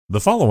The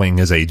following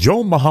is a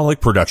Joel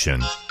Michalec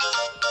production.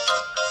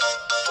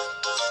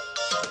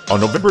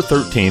 On November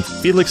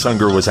 13th, Felix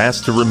Unger was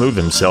asked to remove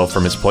himself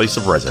from his place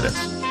of residence.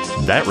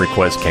 That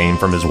request came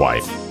from his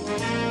wife.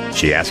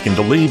 She asked him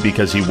to leave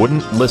because he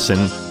wouldn't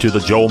listen to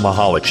the Joel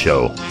Michalec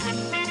Show.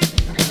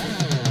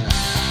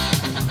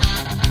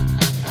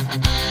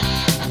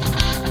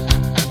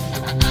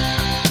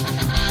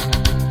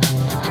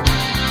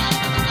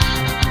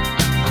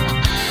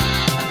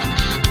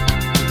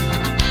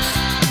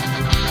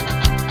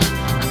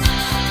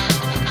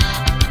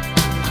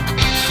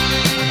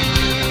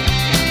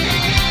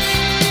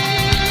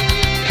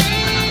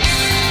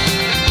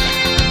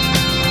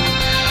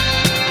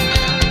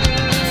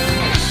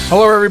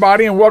 Hello,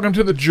 everybody, and welcome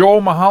to the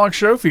Joel Michalec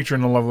Show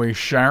featuring the lovely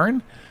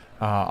Sharon.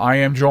 I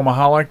am Joel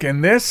Michalec,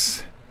 and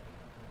this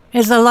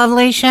is the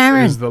lovely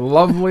Sharon.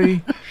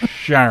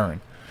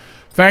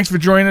 Thanks for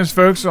joining us,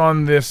 folks,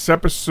 on this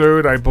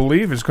episode. I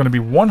believe is going to be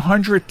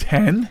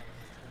 110.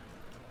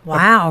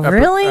 Wow,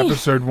 really?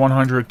 Episode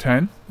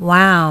 110.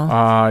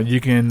 Wow. You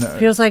can...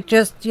 Feels like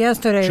just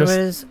yesterday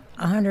was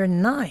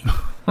 109.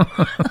 You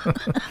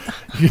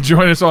can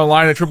join us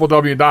online at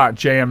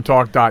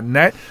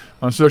www.jmtalk.net.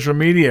 On social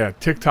media,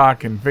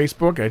 TikTok and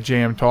Facebook at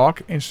JM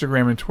Talk,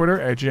 Instagram and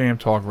Twitter at JM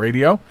Talk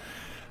Radio.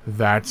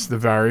 That's the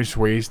various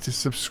ways to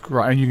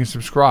subscribe. And you can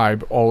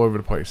subscribe all over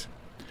the place.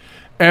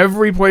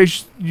 Every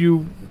place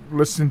you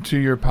listen to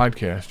your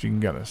podcast, you can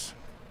get us.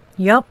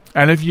 Yep.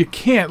 And if you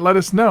can't, let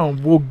us know.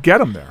 We'll get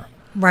them there.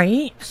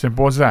 Right.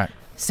 Simple as that.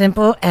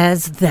 Simple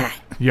as that.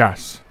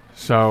 Yes.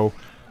 So,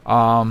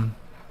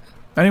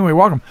 anyway,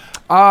 welcome.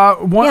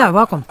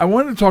 Welcome. I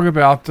wanted to talk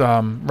about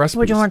recipes.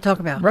 What do you want to talk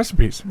about?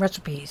 Recipes.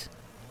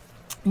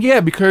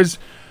 Yeah, because,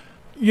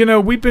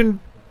 we've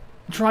been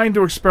trying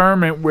to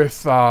experiment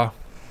with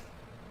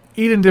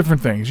eating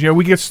different things.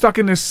 We get stuck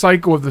in this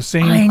cycle of the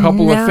same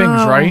couple of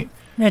things, right?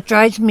 That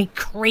drives me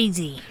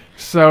crazy.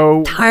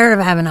 So tired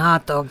of having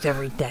hot dogs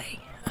every day.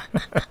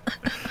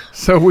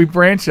 So we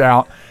branch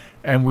out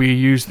and we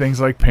use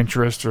things like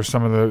Pinterest or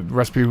some of the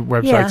recipe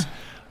websites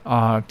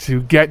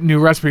to get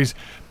new recipes.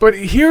 But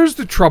here's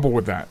the trouble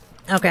with that.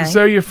 Okay.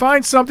 So you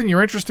find something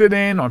you're interested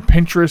in on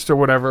Pinterest or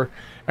whatever,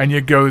 and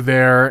you go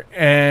there,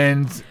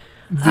 and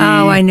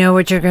I know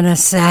what you're gonna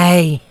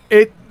say.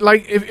 It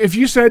like if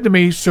you said to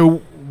me,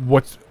 so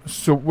what's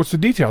the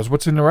details?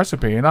 What's in the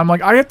recipe? And I'm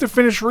like, I have to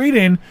finish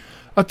reading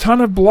a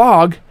ton of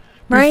blog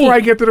before I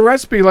get to the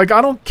recipe. Like,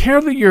 I don't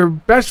care that your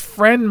best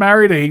friend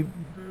married a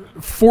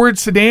Ford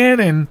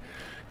sedan and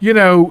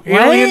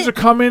aliens are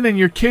coming and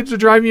your kids are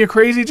driving you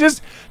crazy.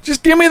 Just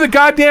give me the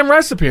goddamn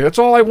recipe. That's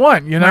all I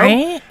want,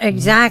 Right?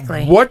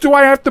 Exactly. What do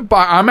I have to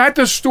buy? I'm at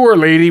the store,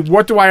 lady.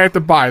 What do I have to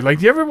buy? Like,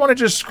 do you ever want to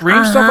just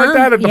scream stuff like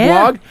that at the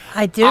blog?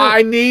 I do.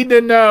 I need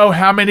to know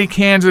how many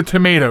cans of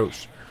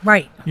tomatoes.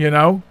 Right.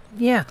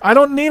 Yeah. I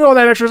don't need all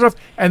that extra stuff.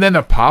 And then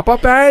the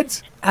pop-up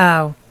ads?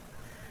 Oh.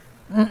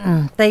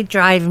 They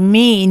drive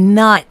me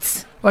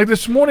nuts. Like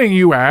this morning,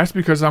 you asked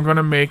because I'm going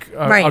to make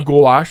a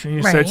goulash, and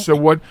you said, "So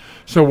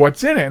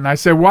what's in it?" And I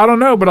said, "Well, I don't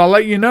know, but I'll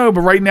let you know.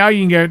 But right now,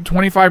 you can get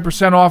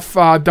 25% off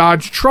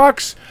Dodge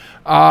trucks.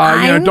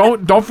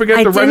 Don't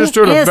forget to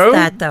register to vote."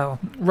 That though,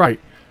 right?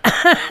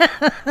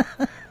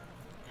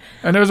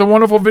 And there's a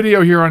wonderful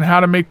video here on how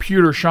to make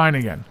pewter shine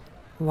again.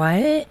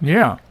 What?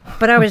 Yeah.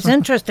 But I was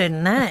interested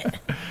in that.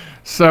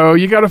 So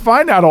you got to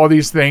find out all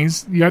these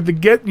things. You have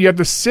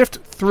to sift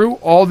through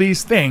all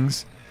these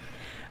things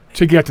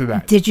to get to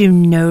that. Did you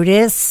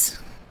notice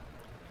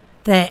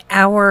that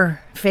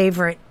our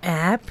favorite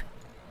app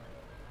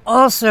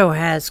also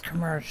has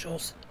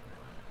commercials?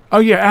 Oh,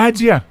 yeah,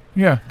 ads, yeah.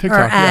 TikTok.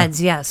 Or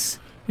ads, yes.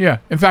 Yeah.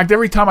 In fact,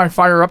 every time I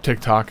fire up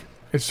TikTok,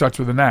 it starts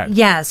with an ad.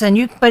 Yes,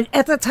 but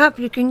at the top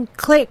you can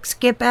click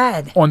skip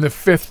ad. On the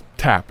fifth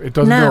tap. It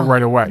doesn't do it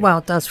right away. Well,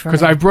 it does for me.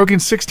 Because I've broken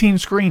 16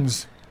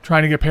 screens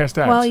trying to get past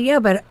ads. Well, yeah,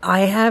 but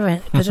I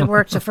haven't because it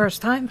works the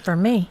first time for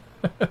me.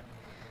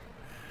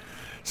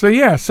 So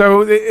it's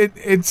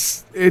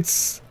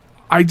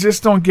I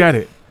just don't get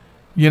it,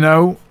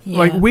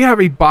 Like, we have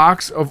a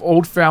box of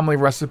old family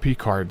recipe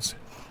cards,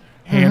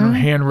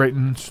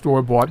 handwritten,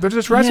 store bought. They're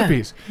just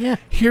recipes. Yeah.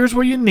 Here's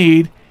what you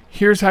need.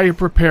 Here's how you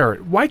prepare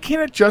it. Why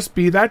can't it just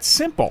be that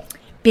simple?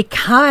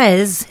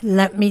 Because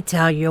let me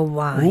tell you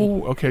why.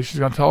 Ooh, okay, she's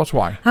gonna tell us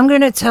why. I'm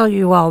gonna tell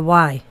you all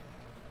why.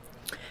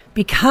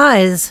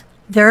 Because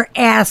they're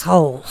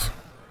assholes,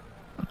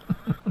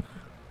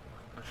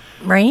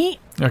 right?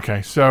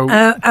 Okay, so...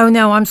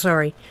 no, I'm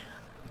sorry.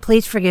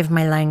 Please forgive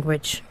my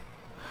language.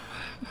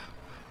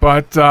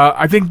 But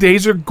I think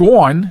days are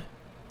gone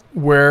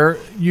where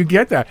you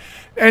get that.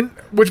 And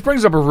which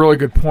brings up a really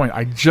good point.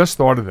 I just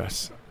thought of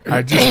this.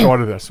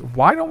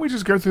 Why don't we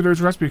just go through those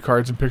recipe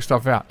cards and pick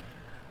stuff out?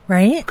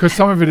 Right? Because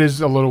some of it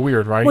is a little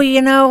weird, right?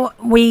 Well,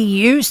 we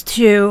used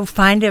to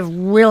find a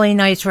really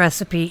nice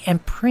recipe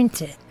and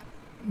print it.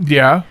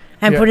 Yeah.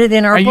 And put it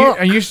in our book.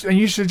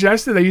 You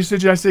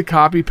suggested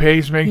copy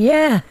paste.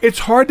 Yeah. It's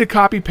hard to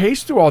copy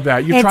paste through all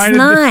that. You're trying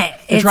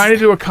to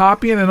do a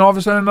copy, and then all of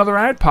a sudden another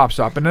ad pops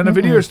up, and then a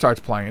video starts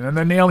playing, and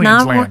then the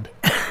aliens land.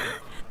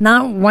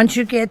 Not once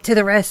you get to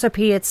the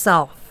recipe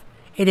itself.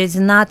 It is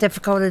not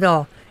difficult at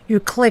all.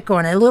 You click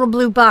on it. A little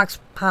blue box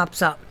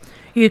pops up.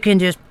 You can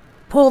just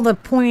pull the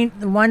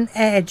one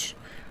edge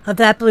of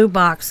that blue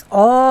box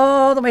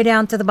all the way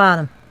down to the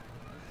bottom.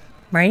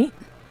 Right?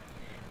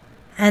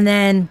 And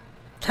then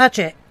touch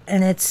it.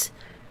 And it's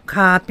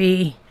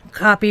copy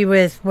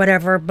with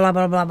whatever, blah,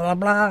 blah, blah, blah,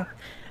 blah.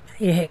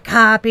 You hit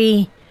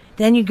copy.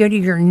 Then you go to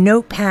your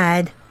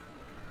notepad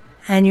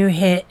and you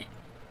hit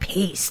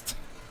paste.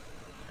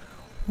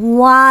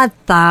 What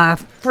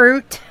the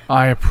fruit?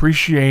 I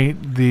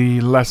appreciate the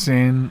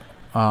lesson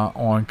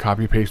on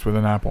copy paste with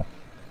an apple.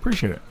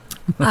 Appreciate it.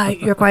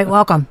 You're quite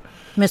welcome,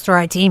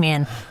 Mr. IT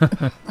man.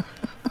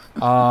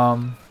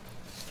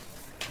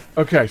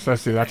 Okay, so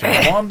let's see. That's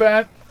a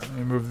wombat. Let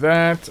me move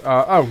that.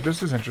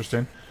 This is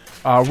interesting.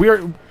 We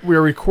are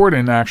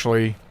recording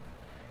actually.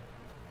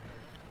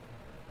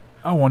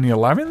 Oh, on the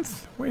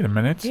 11th? Wait a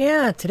minute.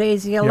 Yeah,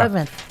 today's the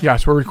 11th.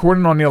 Yes, we're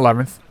recording on the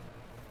 11th.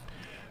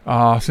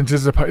 Since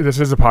this is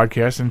a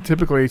podcast, and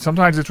typically,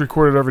 sometimes it's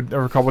recorded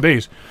over a couple of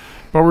days.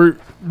 But we're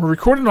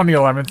recording on the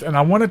 11th, and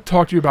I want to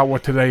talk to you about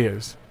what today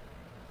is.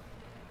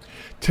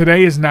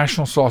 Today is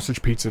National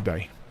Sausage Pizza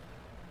Day.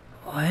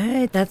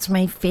 What? That's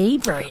my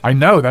favorite. I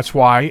know. That's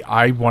why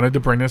I wanted to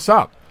bring this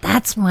up.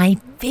 That's my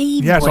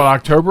favorite. Yes, on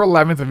October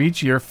 11th of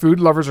each year, food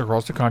lovers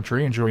across the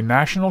country enjoy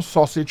National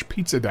Sausage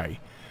Pizza Day.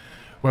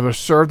 Whether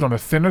served on a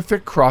thin or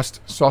thick crust,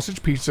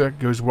 sausage pizza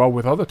goes well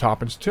with other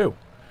toppings too.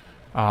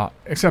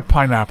 Except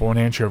pineapple and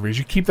anchovies.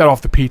 You keep that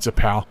off the pizza,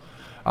 pal.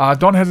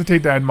 Don't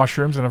hesitate to add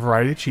mushrooms and a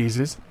variety of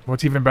cheeses.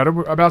 What's even better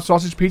about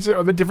sausage pizza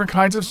are the different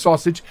kinds of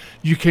sausage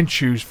you can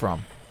choose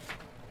from.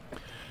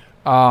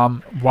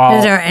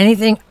 Is there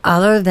anything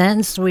other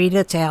than sweet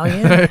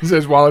Italian? It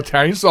says, while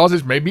Italian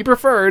sausage may be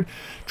preferred,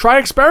 try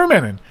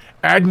experimenting.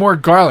 Add more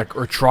garlic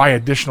or try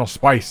additional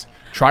spice.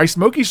 Try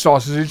smoky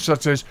sausage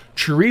such as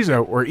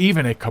chorizo or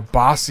even a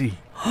kielbasa.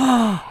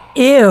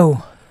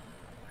 Ew.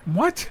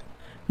 What?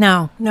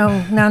 No. No,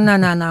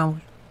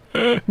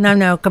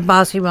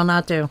 kielbasa will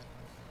not do.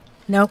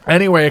 Nope.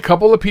 Anyway, a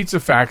couple of pizza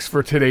facts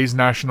for today's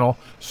National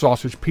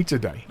Sausage Pizza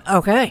Day.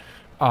 Okay.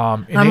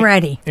 I'm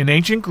ready. In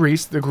ancient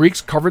Greece, the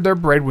Greeks covered their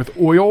bread with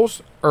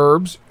oils,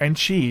 herbs, and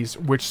cheese,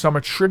 which some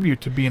attribute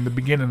to being the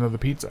beginning of the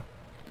pizza.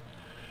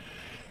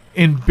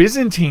 In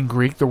Byzantine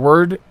Greek, the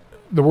word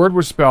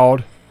was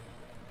spelled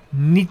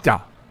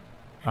nita,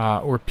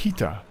 or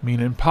pita,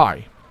 meaning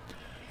pie.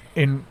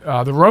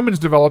 The Romans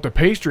developed a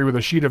pastry with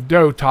a sheet of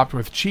dough topped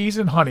with cheese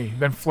and honey,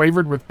 then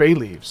flavored with bay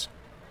leaves.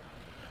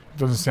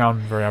 Doesn't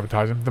sound very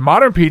appetizing. The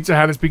modern pizza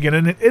had its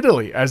beginning in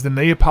Italy as the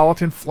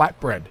Neapolitan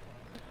flatbread.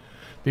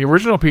 The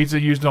original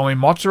pizza used only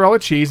mozzarella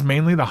cheese,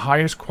 mainly the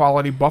highest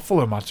quality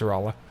buffalo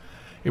mozzarella.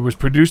 It was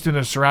produced in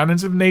the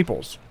surroundings of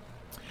Naples.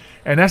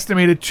 An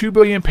estimated 2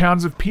 billion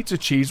pounds of pizza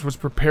cheese was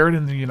prepared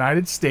in the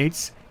United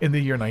States in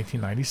the year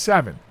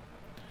 1997.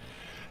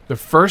 The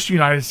first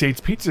United States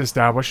pizza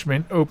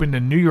establishment opened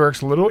in New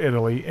York's Little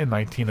Italy in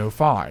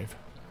 1905.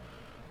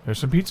 There's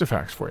some pizza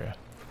facts for you.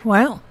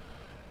 Well.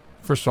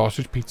 For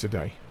Sausage Pizza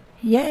Day.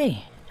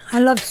 Yay. I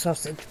love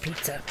sausage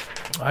pizza.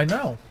 I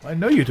know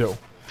you do.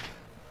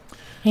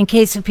 In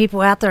case of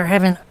people out there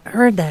haven't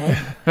heard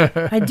that,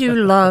 I do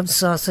love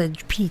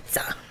sausage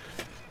pizza.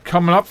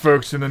 Coming up,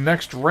 folks, in the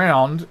next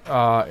round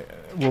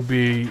will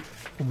be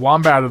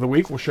Wombat of the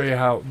Week. We'll show you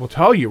how. We'll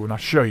tell you. We'll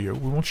not show you.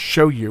 We won't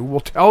show you. We'll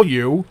tell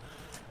you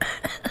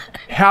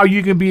how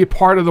you can be a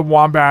part of the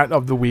Wombat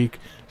of the Week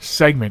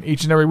segment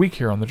each and every week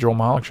here on the Joel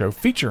Michalec Show,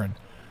 featuring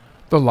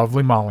the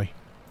lovely Molly.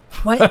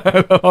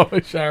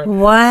 What? Sharon.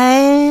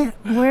 What?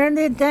 Where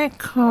did that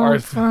come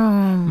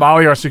from?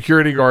 Molly, our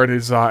security guard,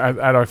 is at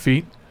our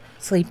feet.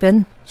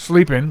 Sleeping,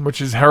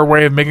 which is her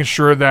way of making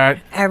sure that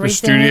the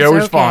studio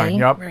is fine.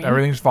 Yep, right.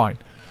 Everything's fine.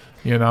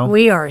 You know?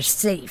 We are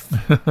safe.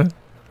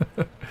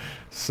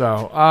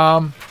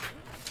 So,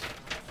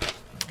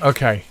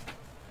 okay.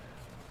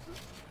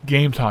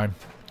 Game time.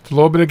 It's a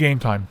little bit of game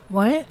time.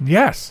 What?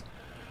 Yes.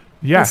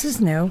 This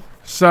is new.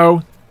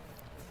 So,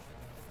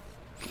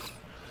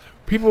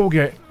 people will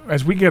get,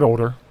 as we get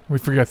older, we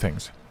forget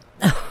things.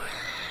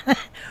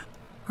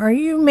 Are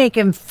you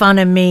making fun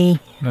of me?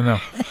 No.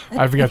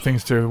 I forget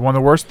things too. One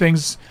of the worst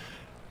things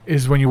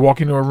is when you walk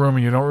into a room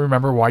and you don't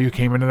remember why you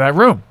came into that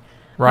room.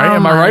 Right?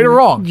 Am I right or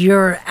wrong?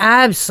 You're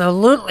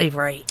absolutely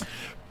right.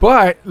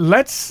 But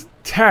let's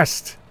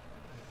test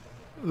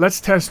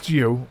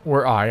you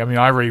or I mean,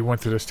 I already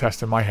went through this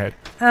test in my head.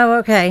 Oh,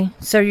 okay.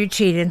 So you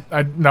cheated.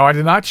 No, I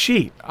did not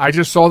cheat. I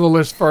just saw the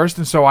list first,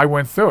 and so I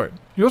went through it.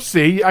 You'll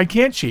see. I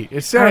can't cheat.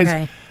 It says...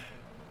 Okay.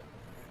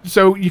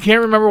 So you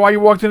can't remember why you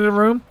walked into the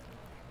room?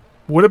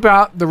 What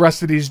about the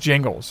rest of these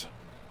jingles?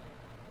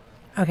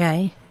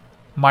 Okay.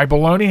 My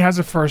baloney has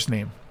a first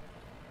name.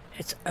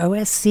 It's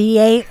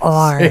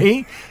OSCAR.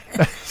 See?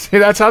 See,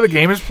 that's how the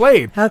game is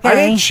played. Okay. I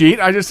didn't cheat.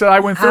 I just said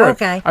I went through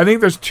okay. it. I think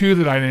there's two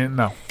that I didn't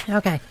know.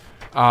 Okay.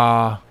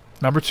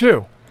 Number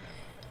 2.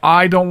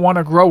 I don't want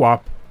to grow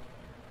up.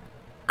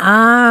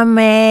 I'm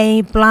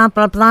a blah,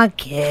 blah, blah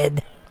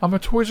kid. I'm a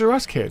Toys R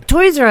Us kid.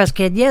 Toys R Us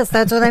kid. Yes,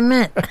 that's what I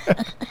meant.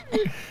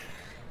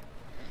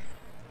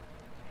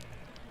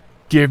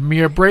 Give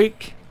me a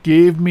break.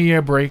 Give me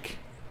a break.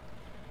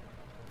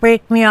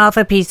 Break me off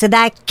a piece of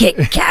that Kit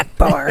Kat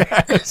bar.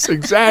 Yes,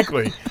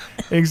 exactly.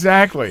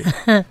 Exactly.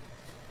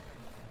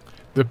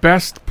 The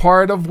best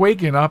part of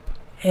waking up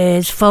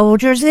is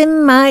Folgers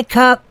in my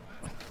cup.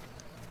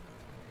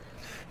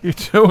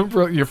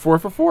 You're 4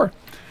 for 4.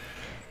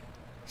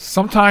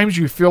 Sometimes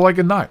you feel like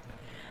a nut.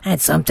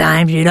 And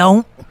sometimes you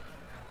don't.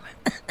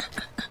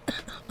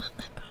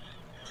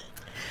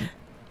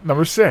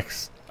 Number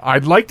 6.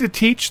 I'd like to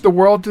teach the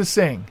world to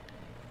sing.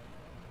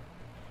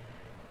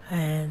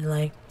 I'd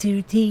like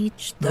to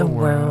teach the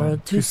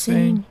world to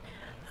sing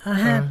a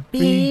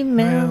happy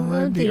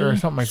melody. Or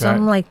something like that.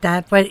 Something like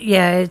that. But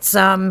yeah,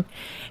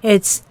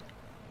 it's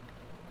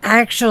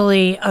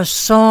actually a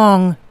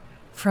song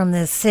from the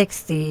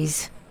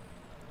 60s.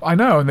 I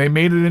know, and they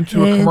made it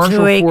into a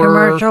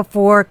commercial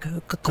for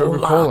Coca-Cola.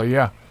 Coca-Cola,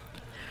 yeah.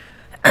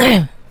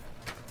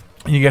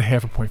 You get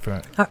half a point for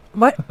that.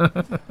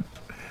 What?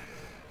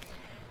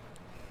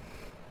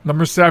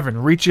 Number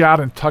 7, reach out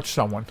and touch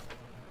someone.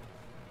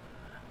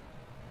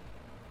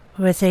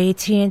 With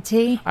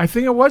AT&T? I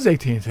think it was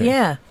AT&T.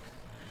 Yeah.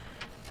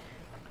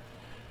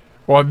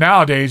 Well,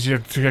 nowadays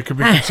it could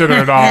be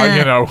considered,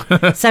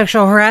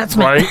 sexual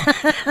harassment.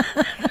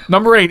 Right?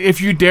 Number 8,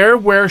 if you dare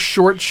wear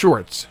short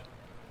shorts.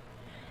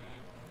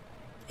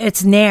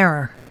 It's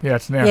Nair. Yeah,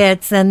 it's Nair. Yeah,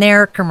 it's a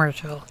Nair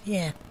commercial.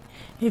 Yeah.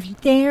 If you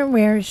dare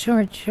wear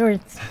short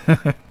shorts.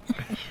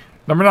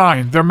 Number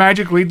 9, they're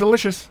magically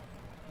delicious.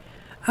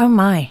 Oh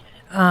my.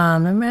 They're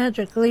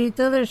magically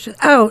delicious.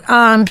 Oh,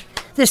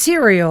 the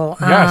cereal.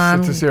 Yes,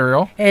 it's a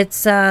cereal.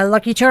 It's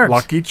Lucky Charms.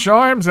 Lucky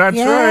Charms, that's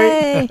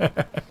Yay.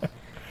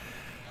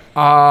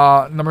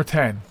 right. Number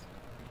 10.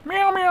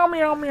 Meow, meow,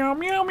 meow, meow,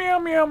 meow, meow,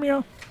 meow,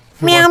 meow.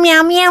 Meow,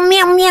 meow, meow,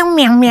 meow, meow,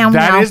 meow, meow.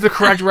 That is the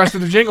correct rest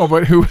of the jingle,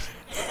 but who?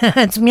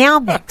 It's Meow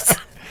Mix.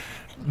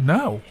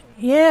 No.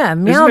 Yeah,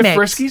 Meow Isn't Mix. it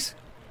Friskies?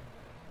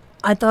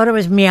 I thought it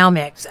was Meow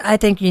Mix. I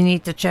think you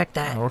need to check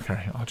that.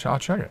 Okay, I'll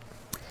check it.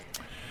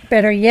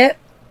 Better yet,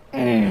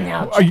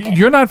 I'll check it.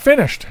 You're not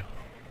finished.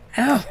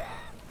 Oh,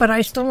 but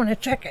I still want to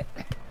check it.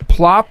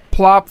 Plop,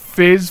 plop,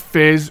 fizz,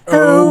 fizz.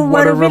 Oh,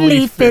 what a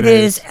relief it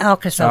is.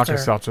 Alka-Seltzer.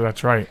 Alka-Seltzer,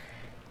 that's right.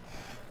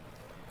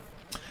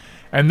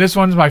 And this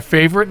one's my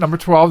favorite, number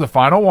 12, the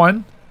final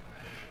one.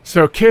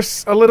 So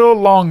kiss a little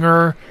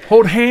longer,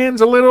 hold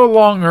hands a little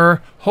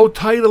longer, hold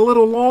tight a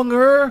little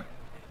longer.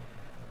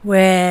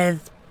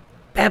 With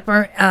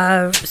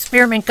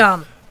spearmint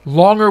gum.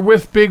 Longer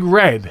with Big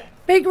Red.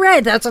 Big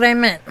Red, that's what I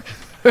meant.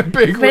 Big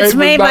But Red. it's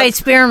made by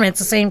Spearmint,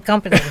 the same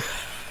company.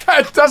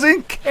 That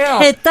doesn't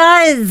count. It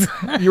does.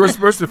 You were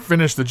supposed to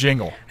finish the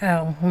jingle.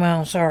 Oh,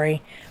 well,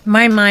 sorry.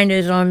 My mind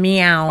is on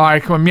meow. All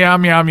right, come on. Meow,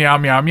 meow, meow,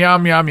 meow, meow,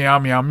 meow,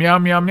 meow, meow, meow,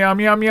 meow, meow,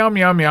 meow, meow,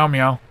 meow, meow,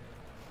 meow.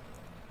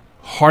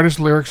 Hardest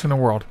lyrics in the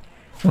world.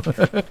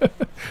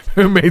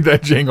 Who made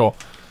that jingle?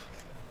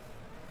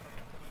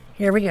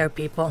 Here we go,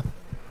 people.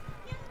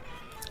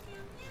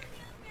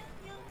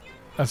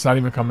 That's not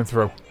even coming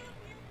through.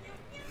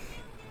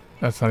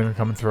 That's not even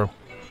coming through.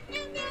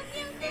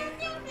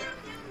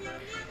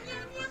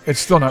 It's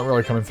still not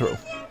really coming through.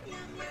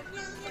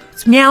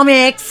 It's Meow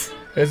Mix.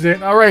 Is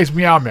it? All right, it's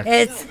Meow Mix.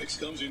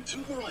 It's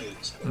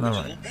All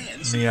right.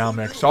 Meow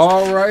Mix.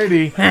 All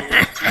righty.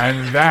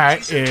 And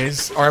that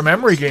is our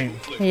memory game.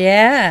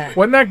 yeah.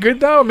 Wasn't that good,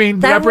 though? I mean,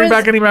 did that bring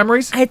back any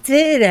memories? I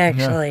did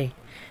actually.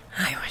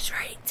 I was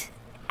right,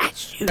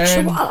 as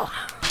usual.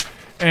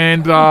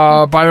 And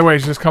by the way,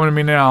 it's just coming to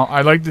me now.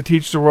 I like to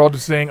teach the world to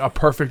sing a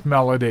perfect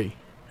melody.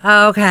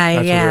 Okay,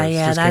 That's yeah, what it is.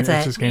 yeah, Just that's came- it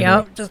it. just came to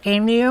Yep, me. just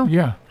came to you.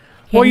 Yeah.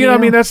 Well, you know, I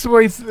mean, that's the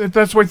way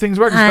things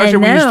work, especially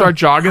when you know. start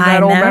jogging I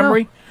that old know.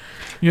 memory.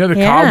 You know, the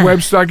Yeah.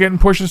 cobwebs start getting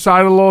pushed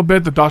aside a little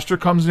bit. The duster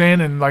comes in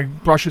and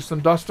like brushes some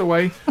dust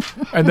away,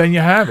 and then you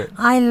have it.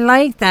 I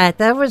like that.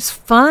 That was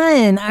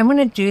fun. I'm going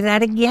to do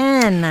that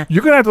again.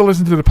 You're gonna have to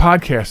listen to the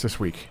podcast this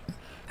week.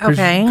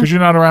 Okay. Because you're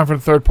not around for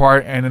the third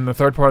part, and in the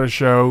third part of the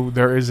show,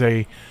 there is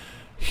a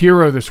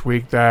hero this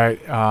week that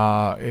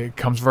it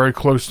comes very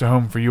close to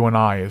home for you and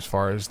I as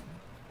far as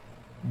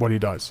what he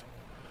does.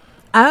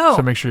 Oh,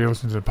 So make sure you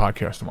listen to the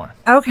podcast tomorrow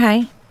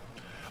okay.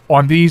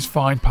 on these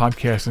fine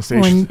podcasting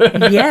stations.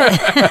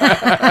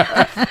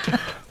 Yeah.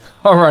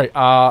 All right.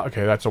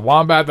 Okay, that's a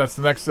wombat. That's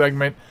the next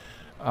segment.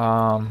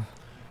 I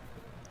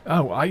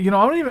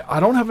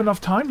don't have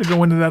enough time to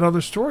go into that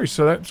other story,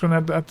 so that's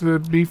going to have to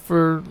be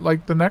for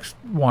like the next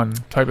one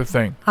type of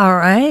thing. All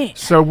right.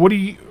 So, what do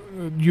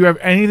you have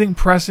anything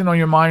pressing on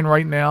your mind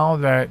right now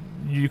that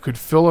you could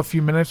fill a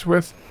few minutes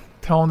with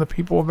telling the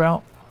people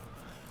about?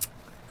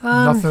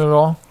 Nothing at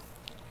all.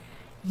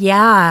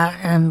 Yeah,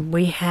 and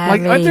we have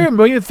Like, aren't there a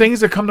million things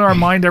that come to our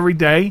mind every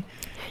day?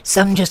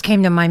 something just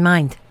came to my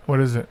mind.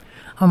 What is it?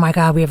 Oh my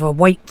God, we have a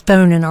white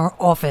phone in our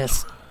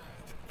office.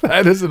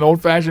 That is an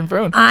old-fashioned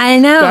phone. I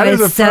know. That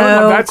is it's a phone.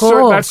 so That's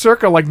cool. that's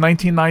circa like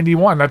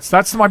 1991.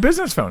 That's my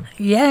business phone.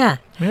 Yeah.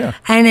 Yeah.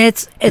 And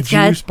it's Did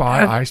got you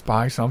spy? I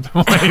spy something.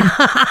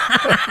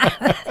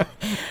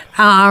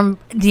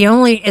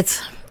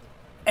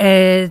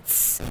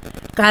 it's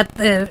got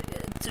the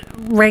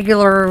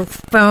regular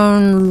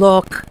phone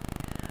look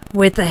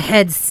with the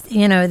heads, the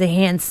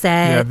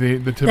handset.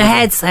 Yeah, the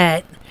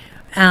headset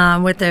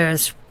with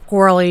the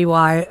squirrely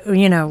wire,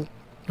 the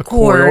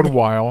cord. coiled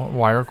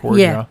wire cord.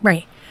 Yeah,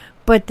 right.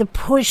 But the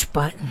push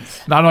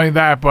buttons. Not only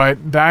that,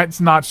 but that's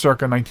not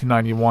circa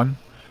 1991.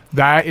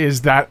 That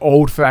is that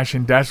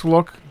old-fashioned desk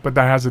look, but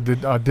that has a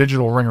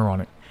digital ringer on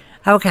it.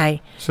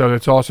 Okay. So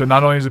it's also,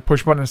 not only is it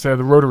push button instead of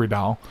the rotary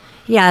dial.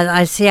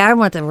 Yeah, I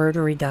want the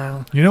rotary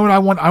dial. You know what I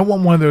want? I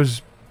want one of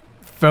those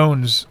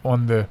phones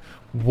on the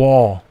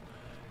wall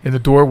in the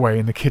doorway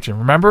in the kitchen.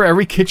 Remember,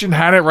 every kitchen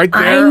had it right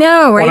there. I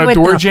know, right? On a with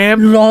door the jamb,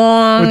 with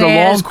the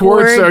long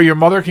cord, so your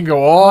mother can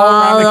go all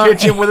around the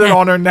kitchen with it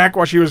on her neck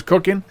while she was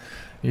cooking.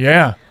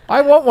 Yeah,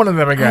 I want one of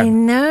them again. I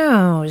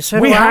know. So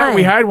we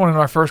had one in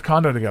our first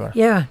condo together.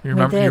 Yeah, you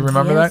remember? You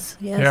remember that?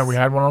 Yes. Yeah, we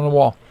had one on the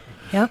wall.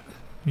 Yep.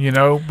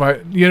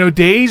 But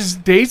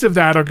days of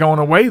that are going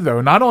away though.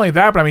 Not only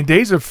that, but I mean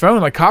days of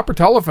phone, like copper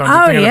telephones. Oh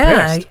are thing yeah, of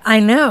the past. I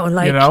know.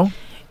 Like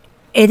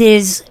it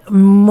is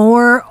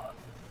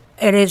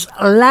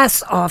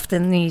less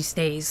often these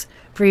days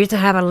for you to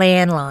have a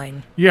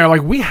landline. Yeah,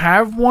 like we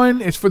have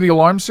one. It's for the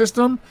alarm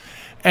system,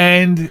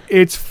 and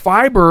it's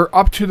fiber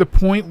up to the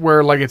point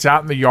where like it's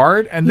out in the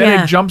yard, and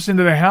then it jumps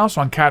into the house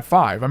on Cat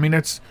 5. I mean,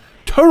 it's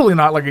totally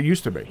not like it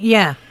used to be.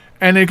 Yeah.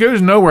 And it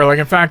goes nowhere. Like,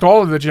 in fact,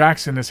 all of the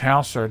jacks in this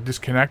house are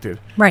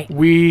disconnected. Right.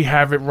 We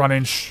have it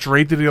running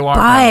straight to the alarm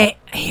panel.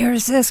 But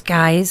here's this,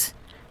 guys.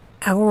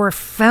 Our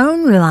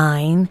phone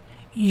line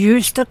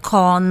used to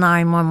call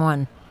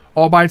 911.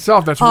 All by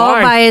itself. That's all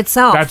why. By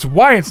itself. That's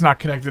why it's not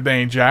connected to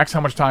any jacks. How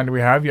much time do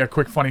we have? Yeah,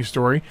 quick funny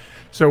story.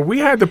 So we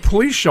had the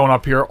police showing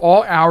up here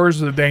all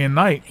hours of the day and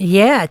night.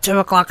 Yeah, 2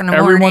 o'clock in the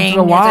every morning.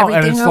 Every once in a while,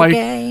 and it's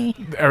okay?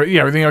 like,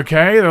 everything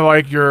okay? They're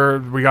like,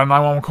 we got a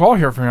 911 call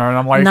here from here, and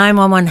I'm like,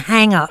 911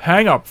 hang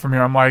up from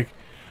here. I'm like,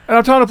 and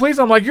I'm telling the police,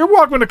 I'm like, you're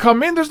welcome to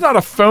come in. There's not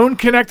a phone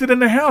connected in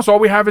the house. All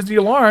we have is the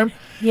alarm.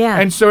 Yeah.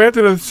 And so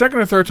after the second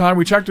or third time,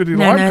 we checked with the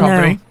alarm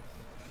company.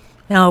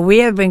 No, we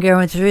have been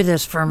going through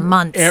this for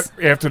months.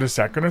 After the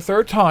second or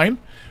third time,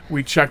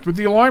 we checked with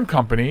the alarm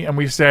company, and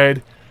we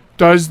said,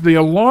 does the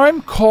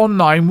alarm call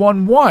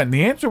 911?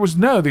 The answer was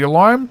no. The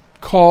alarm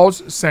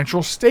calls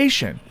Central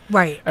Station.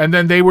 Right. And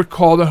then they would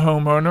call the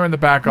homeowner and the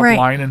backup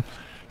line. And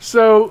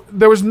so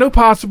there was no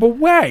possible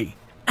way.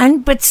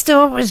 But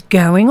still it was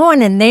going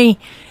on. And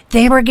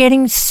they were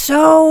getting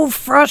so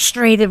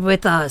frustrated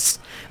with us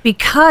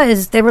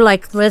because they were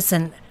like,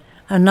 listen,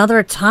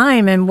 another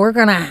time and we're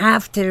going to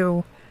have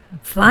to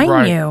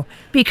find you.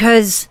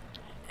 Because,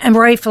 and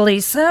rightfully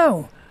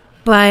so.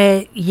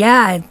 But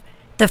yeah,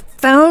 the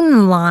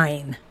phone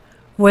line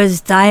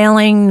was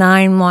dialing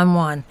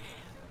 911.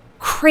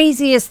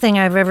 Craziest thing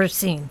I've ever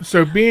seen.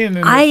 So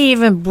I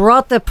even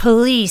brought the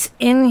police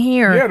in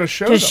here to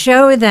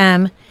show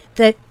them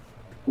that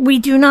we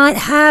do not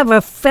have a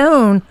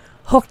phone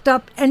hooked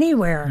up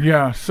anywhere.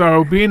 Yeah,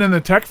 so being in the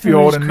tech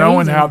field and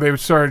knowing how they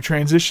started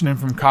transitioning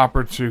from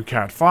copper to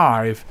Cat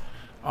 5,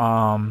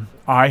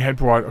 I had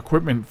brought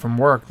equipment from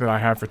work that I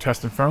have for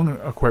testing phone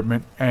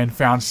equipment and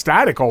found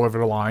static all over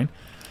the line.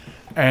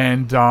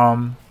 And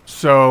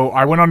so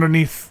I went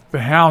underneath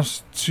the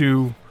house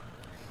to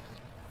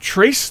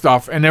trace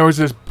stuff, and there was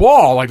this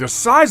ball, like the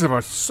size of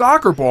a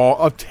soccer ball,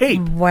 of tape.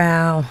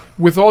 Wow.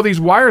 With all these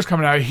wires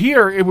coming out.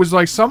 Here, it was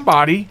like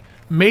somebody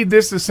made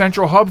this the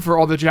central hub for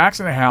all the jacks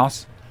in the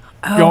house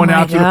going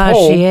out to the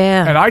pole.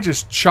 Yeah. And I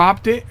just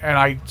chopped it, and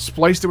I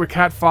spliced it with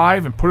Cat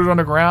 5 and put it on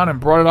the ground and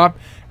brought it up,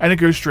 and it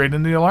goes straight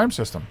into the alarm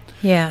system.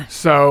 Yeah.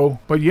 So,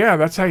 but yeah,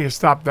 that's how you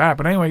stop that.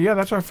 But anyway, yeah,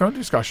 that's our phone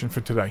discussion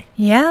for today.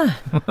 Yeah.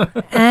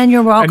 And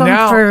you're welcome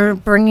for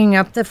bringing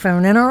up the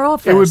phone in our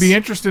office. It would be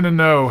interesting to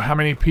know how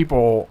many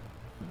people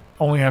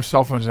only have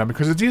cell phones now,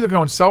 because it's either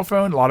going cell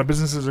phone, a lot of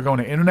businesses are going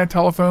to internet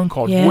telephone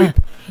called VoIP.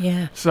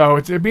 Yeah. So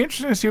it'd be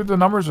interesting to see what the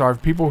numbers are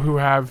of people who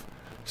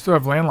still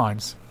have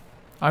landlines.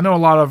 I know a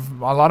lot of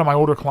my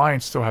older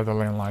clients still have their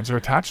landlines. They're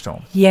attached to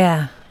them.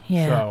 Yeah.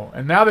 Yeah. So,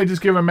 and now they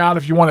just give them out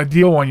if you want a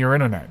deal on your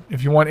internet.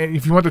 If you want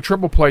the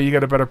triple play, you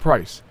get a better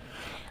price.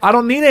 I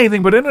don't need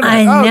anything but internet.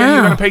 I know. Then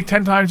you're going to pay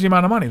 10 times the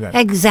amount of money then.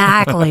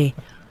 Exactly.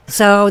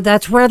 So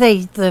that's where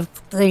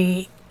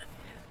the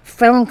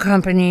phone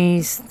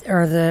companies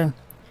or the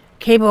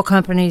cable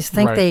companies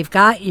think they've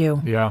got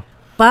you. Yeah.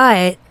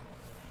 But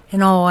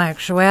in all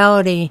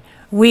actuality,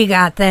 we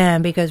got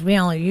them because we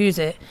only use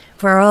it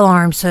for our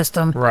alarm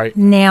system. Right.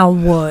 Now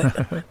what?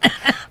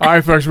 All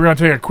right, folks, we're going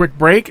to take a quick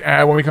break.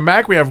 When we come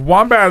back, we have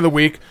Wombat of the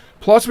Week.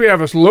 Plus, we have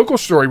this local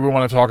story we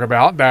want to talk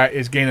about that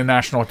is gaining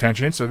national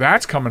attention. So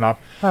that's coming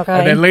up. Okay.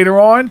 And then later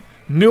on,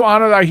 new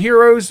Honor Thy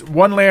Heroes.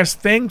 One last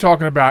thing,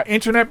 talking about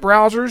internet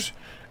browsers.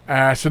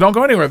 So don't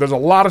go anywhere. There's a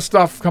lot of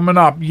stuff coming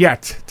up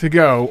yet to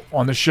go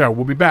on the show.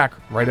 We'll be back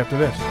right after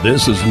this.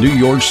 This is New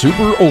York's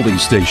Super Oldie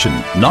Station,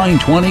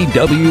 920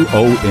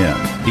 WON,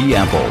 The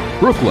Apple,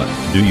 Brooklyn,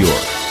 New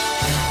York.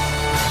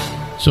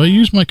 So I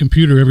use my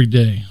computer every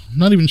day. I'm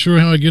not even sure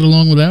how I get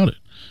along without it.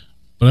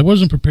 But I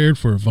wasn't prepared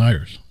for a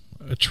virus.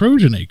 A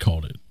Trojan, they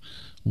called it.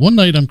 One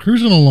night I'm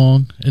cruising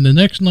along, and the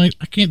next night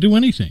I can't do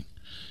anything.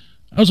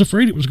 I was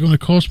afraid it was going to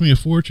cost me a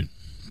fortune.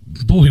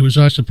 Boy, was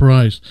I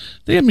surprised.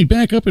 They had me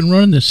back up and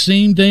running the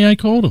same day I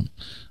called them.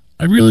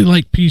 I really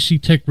like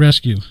PC Tech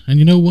Rescue, and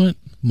you know what?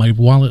 My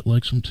wallet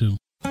likes them too.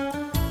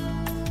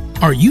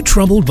 Are you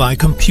troubled by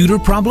computer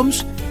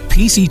problems?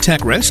 PC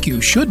Tech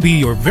Rescue should be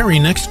your very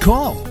next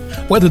call.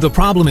 Whether the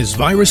problem is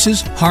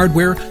viruses,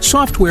 hardware,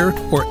 software,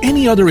 or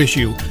any other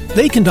issue,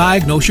 they can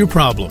diagnose your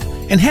problem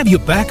and have you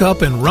back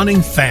up and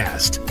running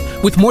fast.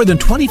 With more than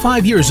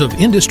 25 years of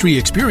industry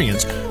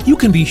experience, you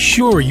can be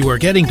sure you are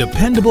getting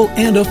dependable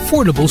and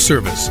affordable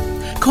service.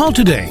 Call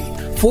today,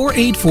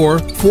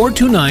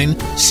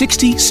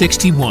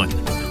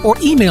 484-429-6061, or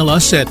email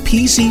us at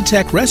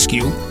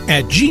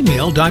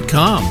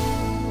pctechrescue@gmail.com.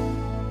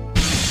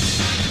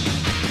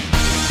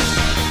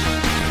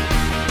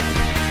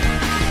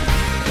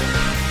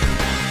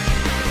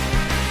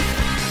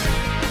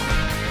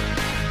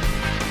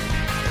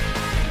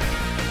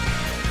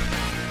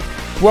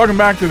 Welcome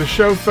back to the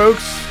show,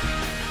 folks.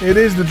 It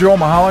is the Joel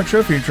Michalec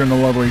Show featuring the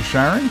lovely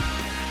Sharon.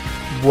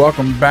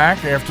 Welcome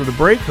back after the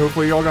break.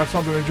 Hopefully you all got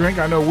something to drink.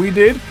 I know we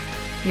did.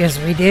 Yes,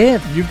 we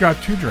did. You've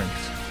got 2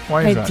 drinks.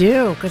 Why is that? I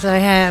do, because I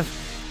have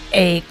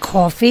a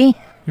coffee.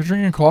 You're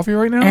drinking coffee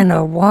right now? And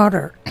a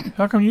water.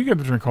 How come you get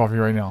to drink coffee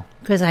right now?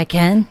 Because I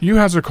can. You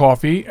has a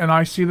coffee, and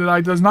I see that I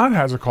does not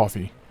has a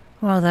coffee.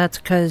 Well, that's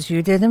because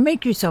you didn't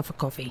make yourself a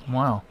coffee.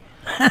 Wow.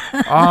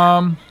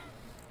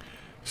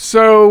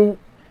 So...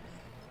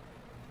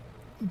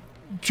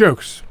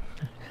 jokes.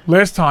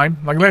 Last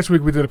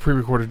week we did a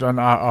pre-recorded,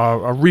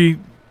 a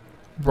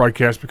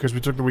re-broadcast because we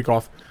took the week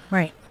off.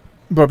 Right.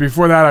 But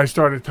before that, I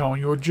started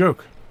telling you a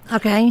joke.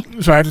 Okay.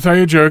 So I had to tell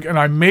you a joke, and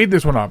I made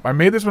this one up. I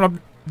made this one up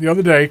the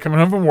other day, coming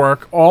home from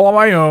work, all on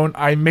my own.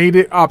 I made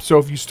it up. So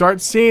if you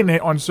start seeing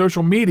it on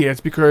social media,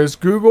 it's because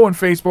Google and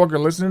Facebook are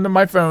listening to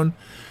my phone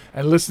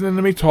and listening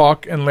to me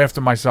talk and laugh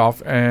to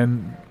myself.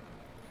 And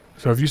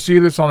so if you see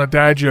this on the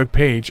Dad Joke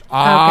page,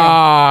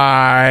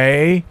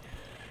 I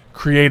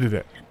created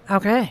it.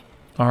 Okay.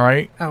 All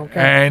right? Okay.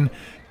 And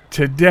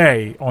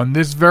today, on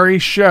this very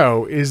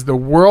show, is the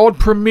world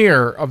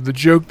premiere of the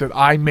joke that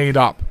I made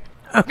up.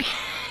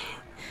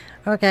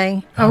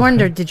 Okay. I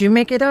wondered, did you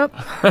make it up?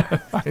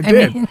 I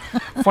did.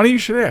 Funny you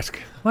should ask.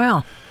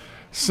 Well.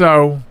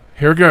 So,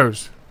 here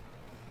goes.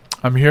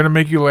 I'm here to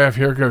make you laugh.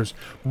 Here goes.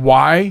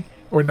 How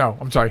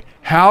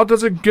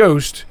does a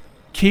ghost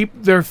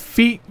keep their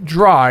feet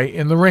dry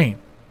in the rain?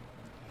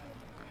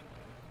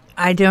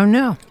 I don't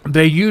know.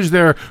 They use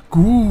their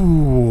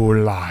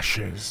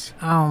goulashes.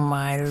 Oh,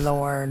 my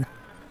Lord.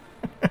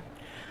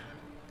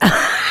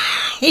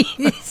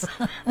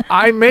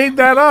 I made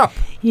that up.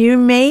 You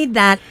made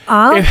that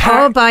up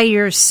all by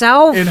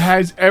yourself? It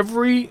has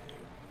every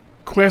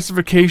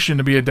classification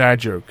to be a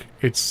dad joke.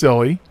 It's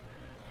silly.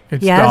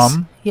 It's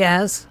dumb.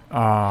 Yes.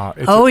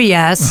 Yes.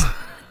 Yes.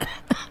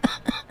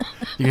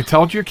 You can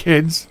tell it to your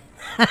kids.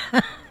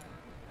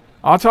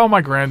 I'll tell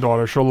my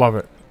granddaughter. She'll love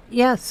it.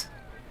 Yes.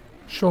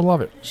 She'll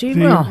love it. She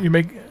will.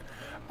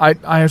 I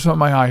have something in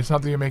my eye. It's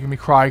not that you're making me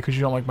cry because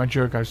you don't like my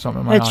joke. I have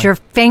something in my eye. It's your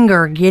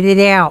finger. Get it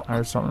out. I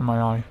have something in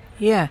my eye.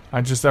 Yeah.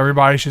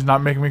 Everybody, she's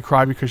not making me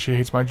cry because she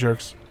hates my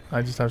jokes.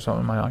 I just have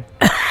something in my eye.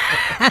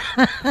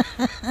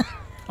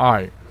 All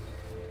right.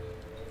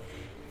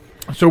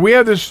 So we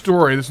have this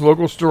story, this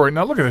local story.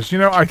 Now look at this. You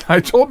know, I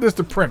told this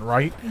to print,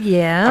 right?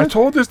 Yeah. I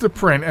told this to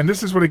print, and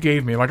this is what it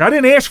gave me. Like, I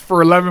didn't ask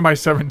for 11 by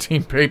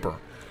 17 paper.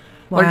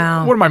 Wow.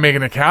 Like, what am I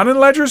making, accounting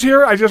ledgers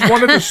here? I just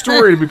wanted the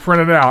story to be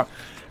printed out,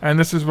 and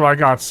this is what I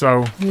got.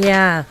 So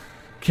yeah,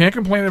 can't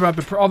complain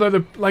about although I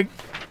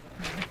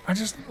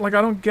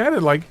don't get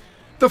it. Like,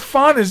 the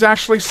font is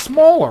actually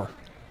smaller.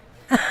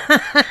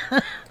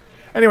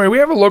 Anyway, we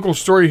have a local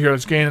story here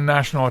that's gaining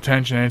national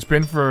attention, and it's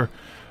been for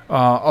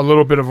a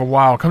little bit of a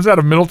while. It comes out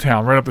of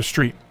Middletown, right up the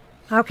street.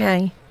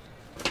 Okay.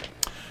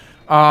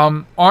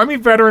 Army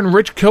veteran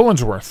Rich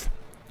Killingsworth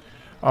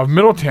of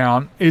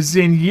Middletown is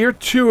in year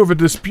 2 of a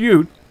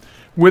dispute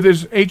with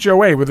his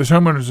HOA, with his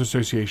homeowners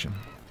association.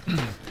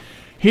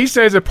 He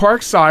says that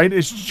Parkside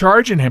is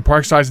charging him,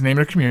 Parkside's the name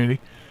of the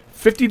community,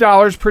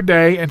 $50 per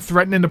day and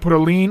threatening to put a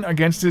lien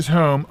against his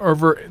home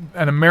over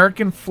an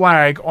American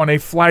flag on a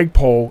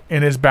flagpole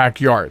in his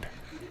backyard.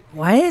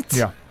 What?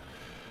 Yeah.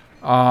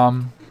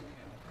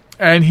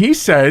 And he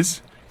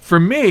says, for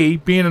me,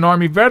 being an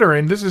Army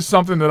veteran, this is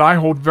something that I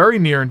hold very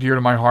near and dear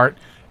to my heart,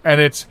 and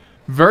it's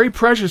very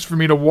precious for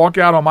me to walk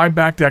out on my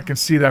back deck and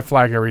see that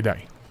flag every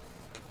day.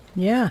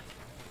 Yeah.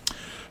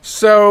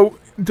 So,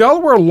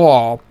 Delaware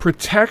law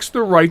protects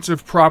the rights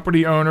of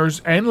property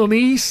owners and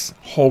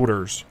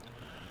leaseholders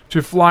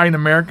to fly an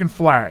American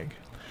flag.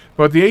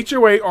 But the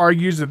HOA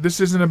argues that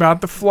this isn't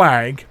about the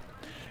flag.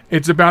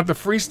 It's about the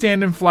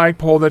freestanding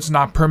flagpole that's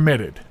not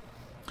permitted,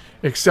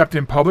 except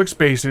in public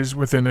spaces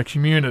within the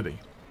community.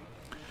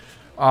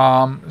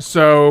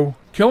 So,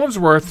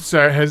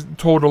 Killingsworth has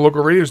told a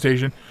local radio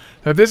station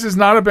that this is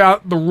not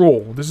about the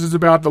rule. This is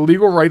about the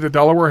legal right that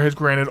Delaware has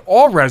granted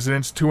all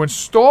residents to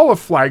install a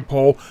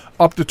flagpole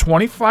up to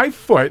 25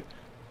 foot,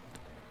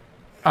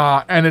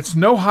 and it's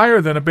no higher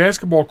than a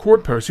basketball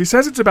court post. He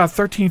says it's about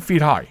 13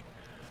 feet high.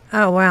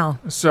 Oh, wow.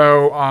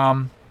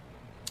 So,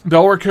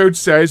 Delaware Code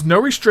says no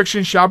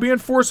restriction shall be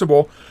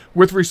enforceable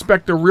with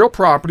respect to real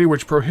property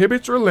which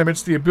prohibits or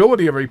limits the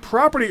ability of a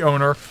property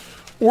owner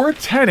or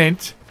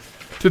tenant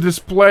to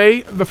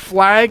display the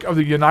flag of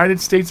the United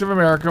States of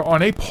America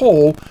on a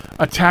pole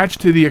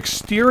attached to the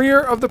exterior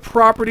of the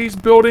property's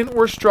building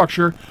or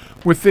structure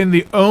within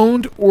the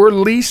owned or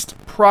leased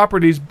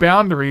property's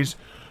boundaries,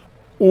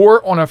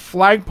 or on a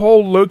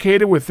flagpole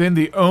located within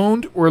the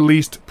owned or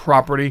leased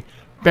property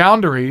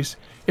boundaries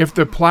if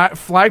the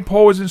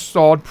flagpole is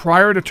installed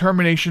prior to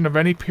termination of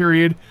any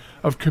period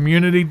of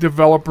community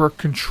developer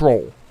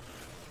control.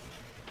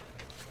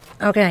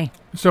 Okay.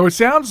 So it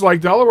sounds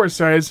like Delaware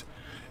says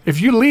if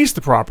you lease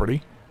the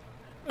property...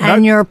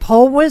 And your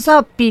pole was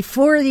up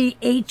before the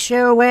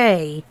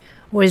HOA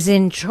was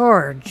in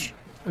charge.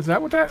 Is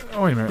that what that...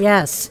 Oh, wait a minute.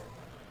 Yes.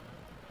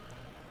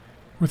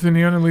 Within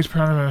the owned and leased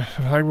property,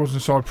 the flagpole was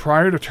installed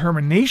prior to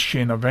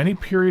termination of any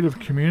period of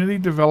community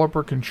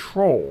developer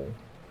control.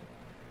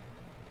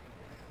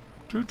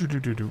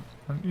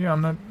 Yeah,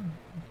 I'm not...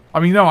 I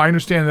mean, no, I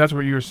understand that's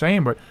what you were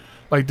saying, but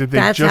like, did they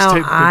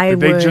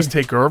just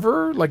take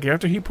over? Like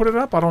after he put it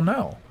up, I don't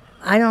know.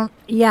 I don't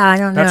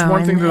know. That's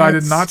one thing that I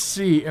did not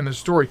see in the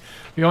story.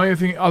 The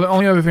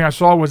only other thing I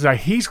saw was that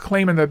he's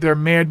claiming that they're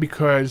mad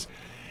because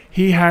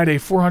he had a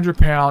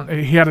 400-pound.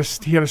 He had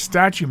a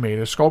statue made,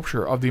 a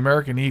sculpture of the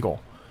American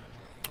eagle,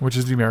 which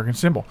is the American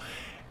symbol,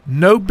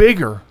 no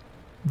bigger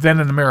than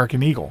an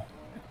American eagle,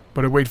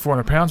 but it weighed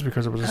 400 pounds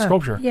because it was a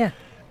sculpture. Yeah.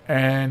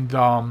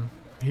 And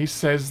he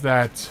says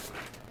that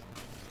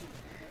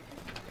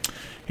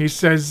they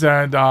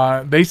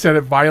said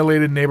it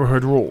violated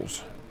neighborhood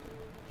rules.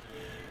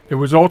 It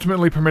was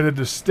ultimately permitted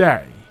to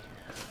stay,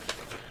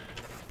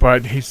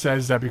 but he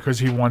says that because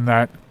he won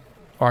that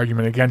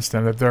argument against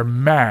them, that they're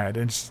mad,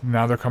 and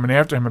now they're coming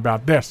after him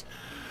about this.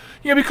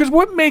 Yeah, because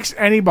what makes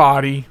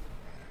anybody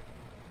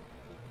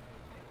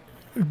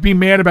be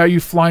mad about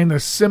you flying the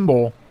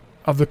symbol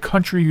of the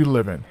country you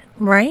live in?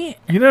 Right.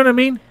 You know what I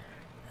mean?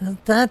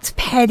 That's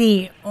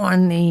petty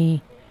on the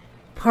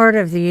part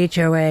of the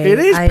HOA. It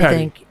is petty. I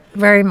think.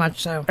 Very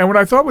much so. And what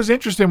I thought was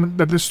interesting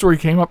that this story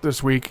came up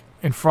this week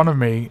in front of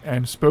me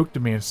and spoke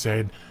to me and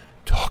said,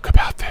 talk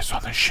about this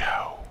on the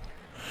show.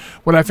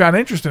 What I found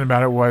interesting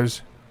about it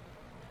was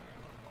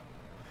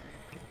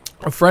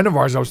a friend of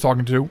ours I was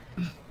talking to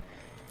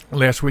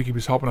last week. He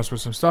was helping us with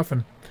some stuff,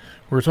 and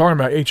we were talking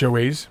about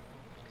HOAs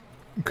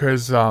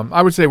because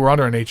I would say we're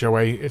under an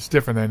HOA. It's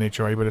different than an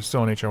HOA, but it's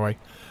still an HOA.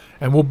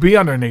 And we'll be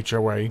under an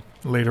HOA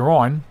later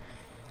on.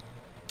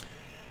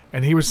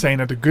 And he was saying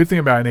that the good thing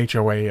about an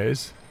HOA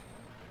is,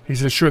 he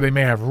said, sure, they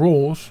may have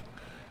rules.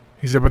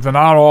 He said, but they're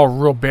not all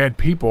real bad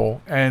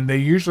people, and they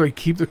usually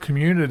keep the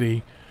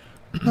community,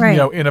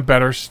 right, in a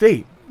better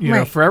state,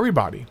 for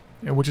everybody,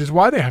 which is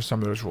why they have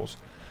some of those rules.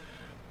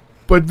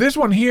 But this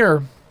one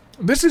here,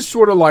 this is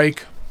sort of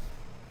like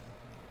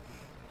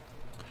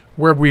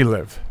where we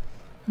live.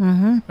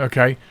 Mm-hmm.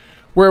 Okay?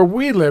 Where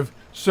we live,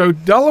 so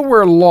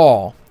Delaware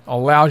law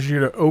allows you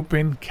to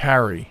open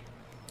carry.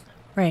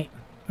 Right.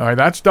 All right,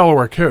 that's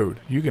Delaware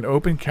code. You can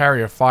open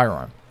carry a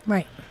firearm.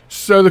 Right.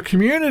 So the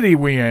community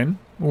we're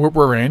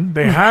in,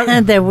 they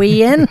have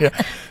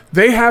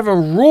they have a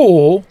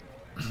rule,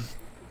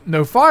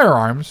 no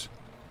firearms,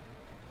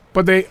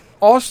 but they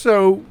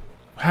also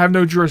have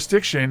no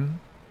jurisdiction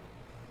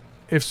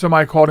if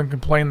somebody called and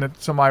complained that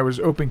somebody was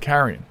open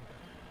carrying.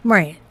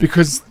 Right.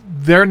 Because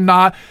they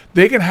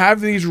can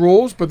have these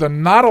rules, but they're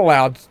not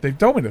allowed, they've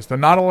told me this, they're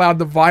not allowed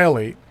to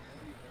violate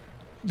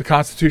the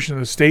Constitution of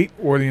the state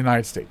or the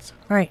United States.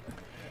 Right.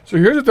 So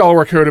here's a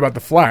Delaware code about the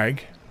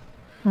flag.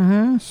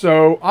 Mm-hmm.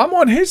 So I'm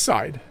on his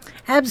side.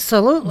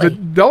 Absolutely. The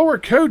Delaware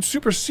code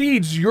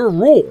supersedes your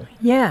rule.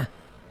 Yeah.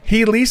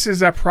 He leases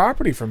that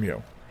property from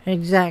you.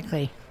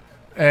 Exactly.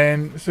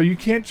 And so you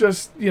can't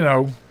just, you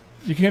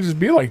can't just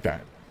be like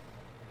that.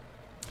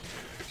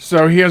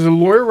 So he has a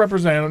lawyer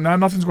representing him. Now,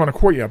 nothing's going to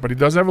court yet, but he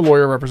does have a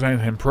lawyer representing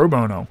him pro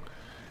bono.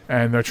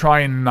 And they're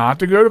trying not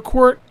to go to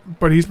court,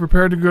 but he's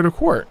prepared to go to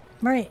court.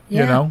 Right.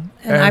 Yeah.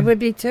 And I would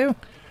be too.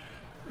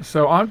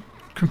 So I'm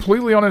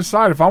completely on his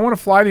side. If I want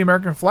to fly the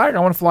American flag, I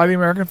want to fly the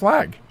American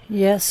flag.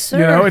 Yes,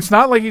 sir. It's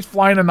not like he's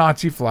flying a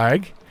Nazi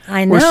flag.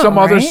 I know, or some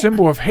right? other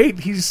symbol of hate.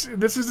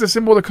 This is the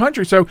symbol of the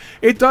country. So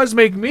it does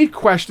make me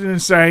question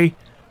and say,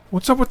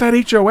 what's up with that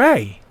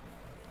HOA?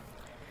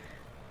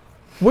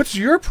 What's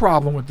your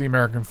problem with the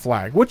American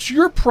flag? What's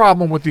your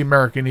problem with the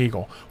American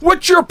eagle?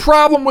 What's your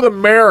problem with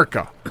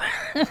America?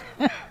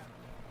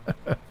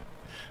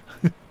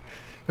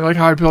 You like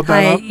how I built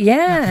that up?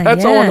 Yeah,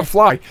 that's all on the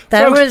fly.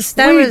 That Folks,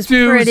 was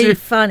pretty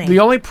funny. The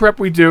only prep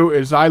we do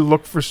is I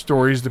look for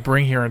stories to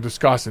bring here and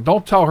discuss, and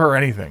don't tell her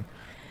anything.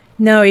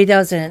 No, he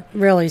doesn't,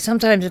 really.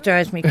 Sometimes it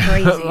drives me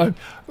crazy.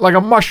 Like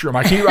a mushroom.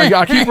 I keep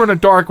her in the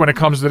dark when it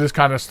comes to this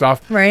kind of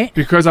stuff. Right.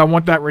 Because I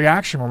want that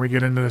reaction when we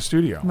get into the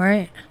studio.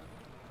 Right.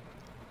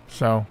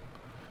 So.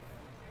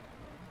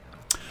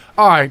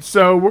 All right,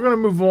 so we're going to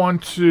move on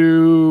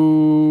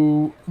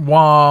to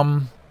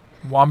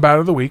Wombat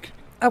of the Week.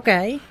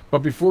 Okay. But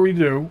before we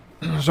do,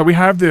 so we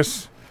have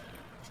this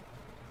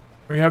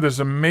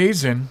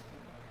amazing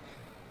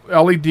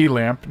LED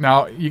lamp.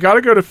 Now, you got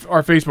to go to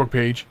our Facebook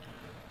page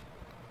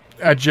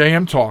at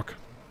JM Talk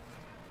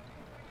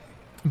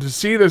to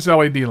see this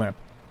LED lamp.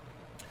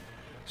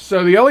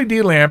 So the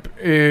LED lamp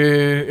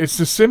it's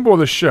the symbol of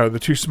the show,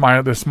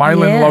 the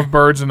smiling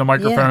lovebirds and the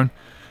microphone.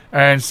 Yeah.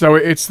 And so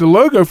it's the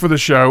logo for the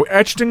show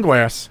etched in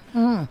glass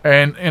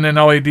and in an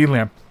LED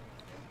lamp.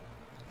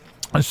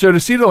 And so to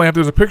see the lamp,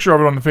 there's a picture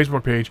of it on the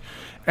Facebook page.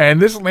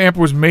 And this lamp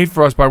was made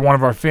for us by one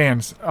of our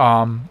fans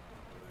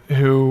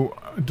who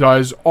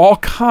does all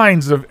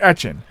kinds of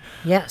etching.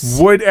 Yes.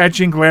 Wood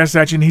etching, glass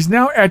etching. He's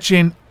now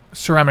etching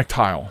ceramic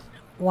tile.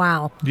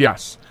 Wow.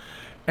 Yes.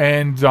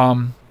 And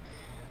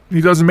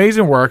he does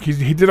amazing work.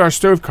 He did our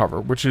stove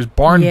cover, which is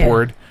barn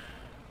board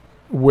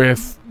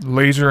with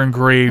laser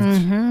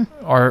engraved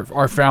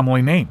our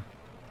family name.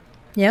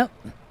 Yep.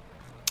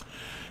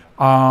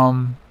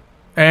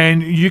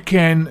 And you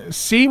can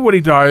see what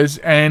he does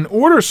and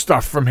order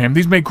stuff from him.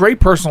 These make great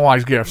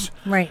personalized gifts.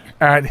 Right.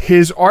 At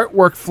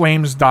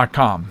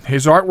hisartworkflames.com.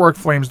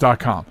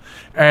 Hisartworkflames.com.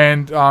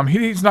 And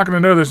he's not going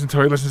to know this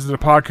until he listens to the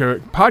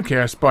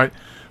podcast, but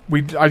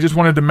I just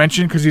wanted to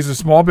mention because he's a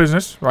small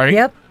business, right?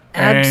 Yep.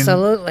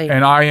 Absolutely.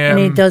 And I am. And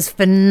he does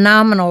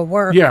phenomenal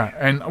work. Yeah,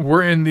 and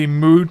we're in the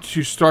mood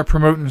to start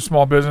promoting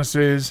small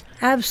businesses.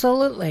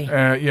 Absolutely.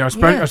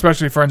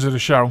 Especially friends of the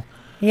show.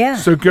 Yeah.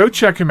 So go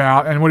check him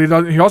out. And what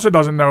he also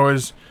doesn't know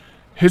is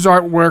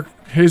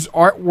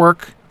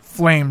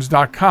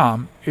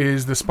hisartworkflames.com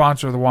is the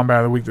sponsor of the Wombat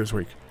of the Week this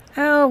week.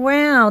 Oh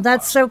wow,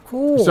 that's so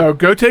cool. So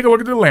go take a look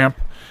at the lamp.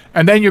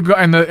 And then you go,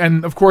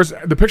 and of course,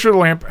 the picture of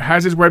the lamp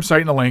has his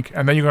website and a link,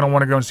 and then you're going to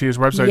want to go and see his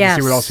website to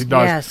see what else he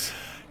does.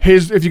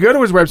 Yes. If you go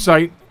to his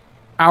website,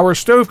 our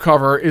stove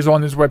cover is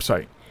on his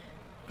website.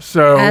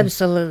 So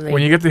absolutely,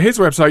 when you get to his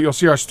website, you'll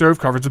see our stove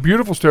cover. It's a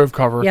beautiful stove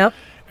cover. Yep.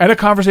 And a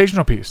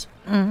conversational piece.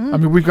 Mm-hmm. I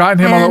mean, we've gotten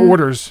him other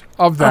orders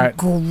of that. A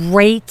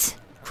great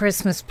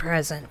Christmas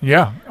present.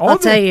 Yeah. I'll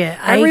tell you,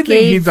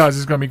 everything he does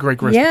is going to be great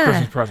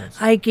Christmas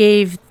presents. I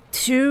gave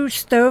 2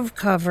 stove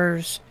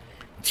covers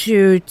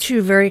to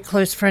 2 very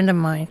close friends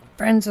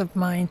of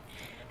mine,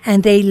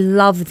 and they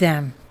love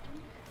them.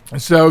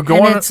 So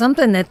it's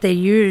something that they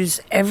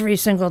use every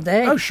single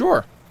day. Oh,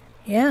 sure.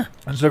 Yeah.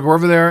 And so go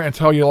over there and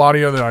tell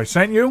Eulalia that I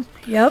sent you.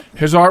 Yep.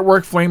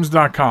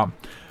 Hisartworkflames.com.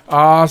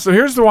 So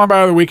here's the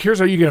Wombat of the Week. Here's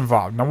how you get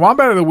involved. Now,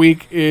 Wombat of the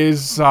Week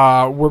is we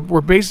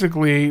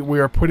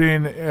are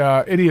putting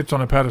idiots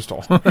on a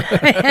pedestal.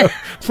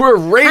 We're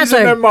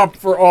raising them up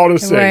for all to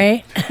see.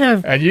 Right.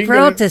 And you for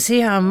all to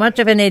see how much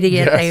of an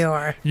idiot they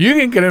are. You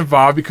can get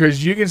involved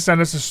because you can send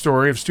us a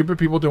story of stupid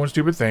people doing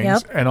stupid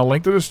things and a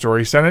link to the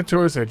story. Send it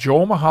to us at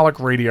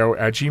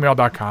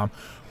joelmichalecradio@gmail.com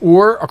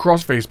or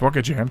across Facebook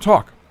at JM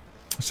Talk.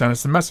 Send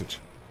us the message.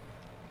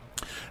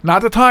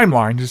 Not the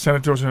timeline. Just send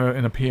it to us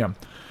in a PM.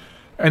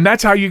 And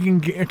that's how you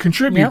can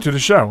contribute to the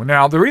show.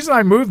 Now, the reason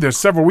I moved this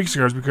several weeks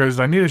ago is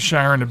because I needed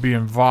Sharon to be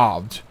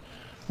involved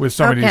with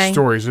some of these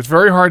stories. It's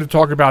very hard to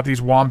talk about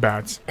these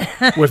wombats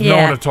with no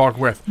one to talk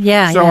with.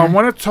 Yeah. So I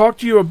want to talk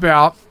to you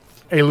about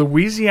a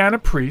Louisiana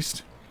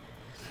priest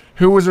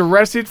who was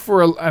arrested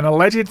for an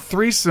alleged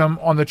threesome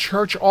on the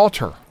church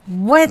altar.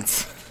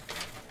 What?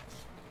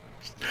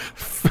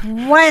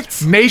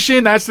 What?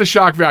 Nation, that's the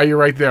shock value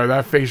right there.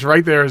 That face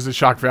right there is the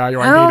shock value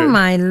I needed. Oh,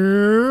 my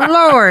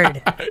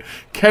Lord.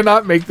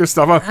 Cannot make this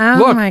stuff up. Oh,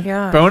 look, my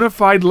God. Bona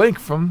fide link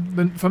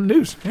from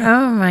news.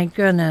 Yeah. Oh, my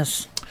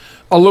goodness.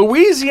 A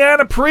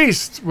Louisiana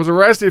priest was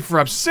arrested for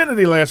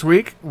obscenity last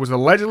week, was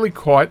allegedly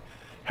caught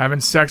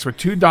having sex with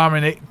 2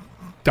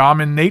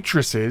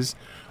 dominatrices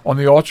on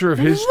the altar of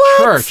his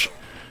church,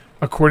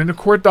 according to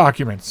court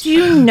documents. Do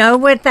you know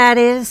what that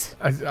is?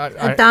 A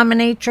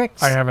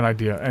dominatrix? I have an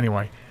idea.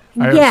 Anyway.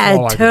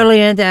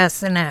 Totally into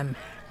S&M.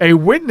 A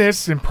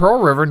witness in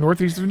Pearl River,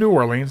 northeast of New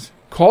Orleans,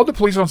 called the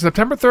police on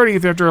September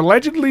 30th after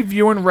allegedly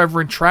viewing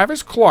Reverend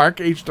Travis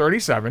Clark, age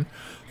 37,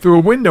 through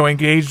a window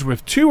engaged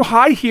with 2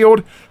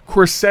 high-heeled,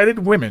 corseted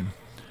women.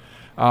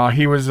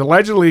 He was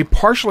allegedly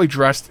partially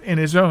dressed in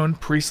his own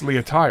priestly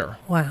attire.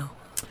 Wow.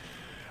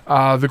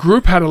 The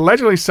group had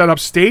allegedly set up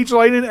stage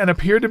lighting and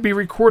appeared to be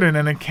recording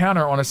an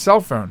encounter on a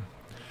cell phone.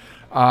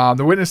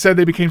 The witness said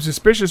they became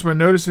suspicious when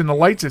noticing the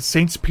lights at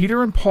Saints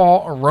Peter and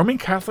Paul, a Roman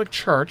Catholic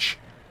church.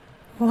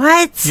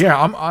 What?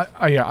 Yeah, I'm a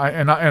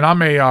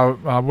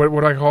what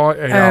do I call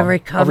it? A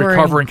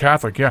recovering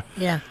Catholic. Yeah.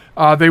 Yeah.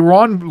 They were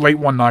on late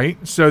one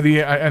night, so the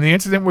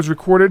incident was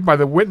recorded by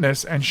the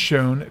witness and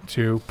shown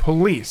to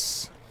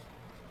police.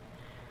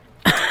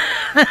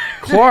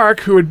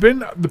 Clark, who had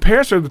been the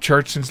pastor of the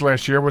church since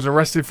last year, was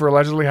arrested for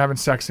allegedly having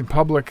sex in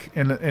public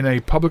in a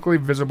publicly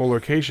visible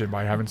location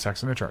by having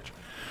sex in the church.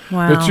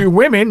 Wow. The 2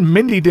 women,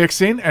 Mindy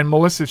Dixon and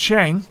Melissa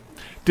Chang.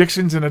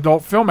 Dixon's an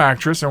adult film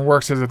actress and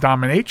works as a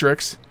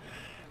dominatrix.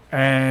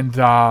 And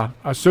a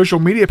social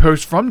media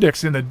post from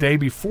Dixon the day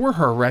before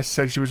her arrest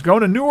said she was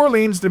going to New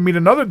Orleans to meet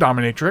another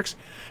dominatrix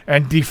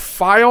and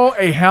defile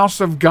a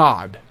house of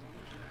God.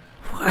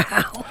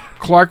 Wow.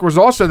 Clark was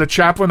also the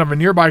chaplain of a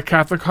nearby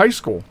Catholic high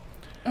school.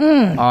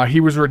 He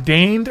was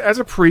ordained as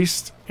a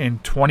priest in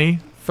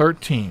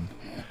 2013.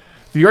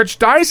 The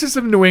Archdiocese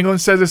of New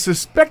England says it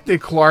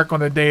suspected Clark on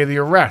the day of the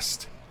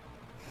arrest.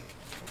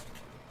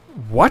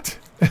 What?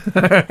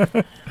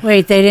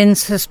 Wait, they didn't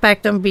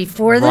suspect him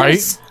before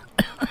this?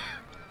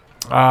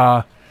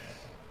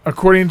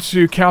 According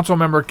to council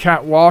member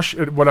Kat Walsh,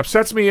 what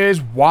upsets me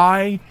is,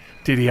 why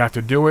did he have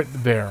to do it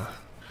there?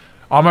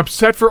 I'm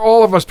upset for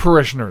all of us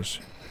parishioners.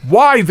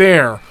 Why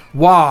there?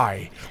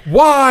 Why?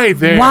 Why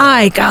there?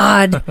 Why,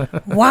 God?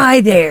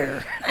 Why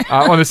there?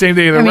 On the same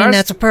day of the arrest...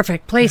 that's a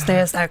perfect place to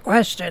ask that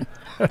question.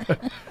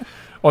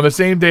 On the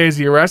same day as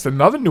the arrest,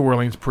 another New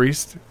Orleans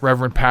priest,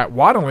 Reverend Pat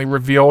Wadley,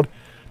 revealed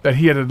that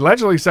he had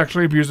allegedly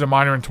sexually abused a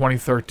minor in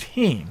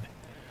 2013.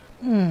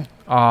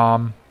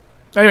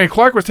 Anyway,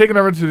 Clark was taken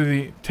over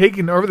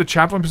the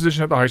chaplain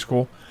position at the high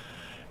school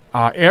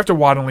after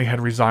Wadley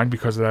had resigned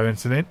because of that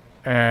incident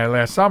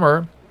last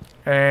summer.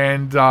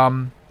 And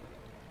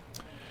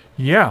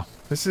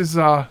this is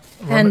yeah.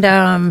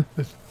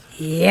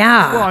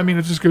 Well, I mean,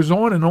 it just goes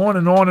on and on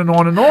and on and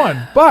on and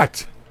on.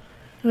 But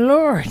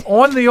Lord,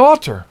 on the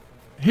altar,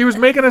 he was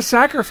making a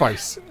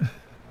sacrifice.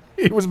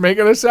 He was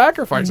making a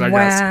sacrifice, I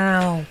guess.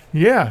 Wow.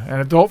 Yeah,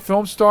 an adult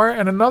film star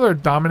and another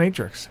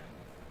dominatrix.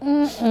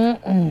 Your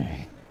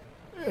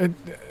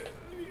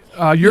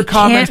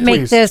comments, can't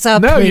make please. this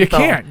up. No, people. you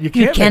can't. You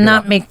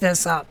cannot make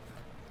this up.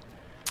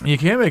 You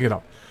can't make it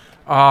up.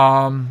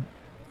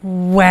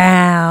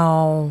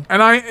 Wow.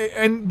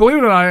 And believe it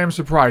or not, I am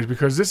surprised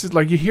because this is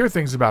like you hear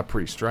things about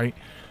priests, right?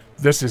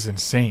 This is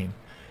insane.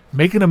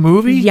 Making a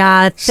movie,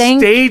 yeah,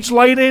 stage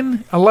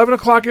lighting, 11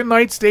 o'clock at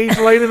night, stage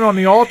lighting on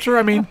the altar.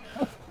 I mean,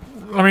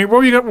 what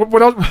were you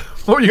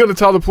going to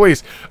tell the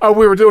police? Oh,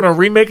 we were doing a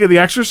remake of The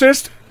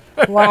Exorcist.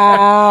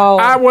 Wow.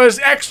 I was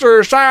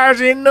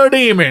exorcising the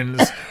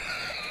demons.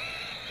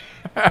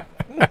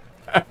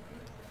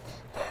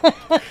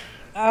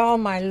 Oh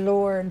my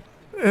Lord.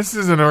 This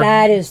is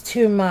that is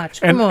too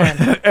much. Come on.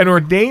 An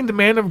ordained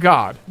man of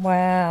God.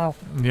 Wow.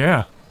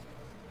 Yeah.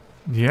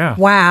 Yeah.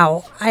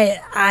 Wow.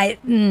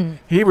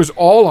 He was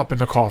all up in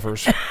the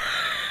coffers.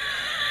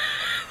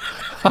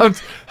 I'm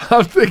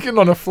thinking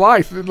on the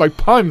fly, like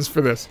puns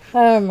for this.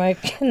 Oh my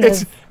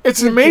goodness.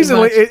 It's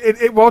amazingly.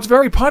 Well, it's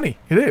very punny.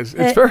 It is.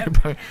 It's very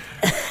punny.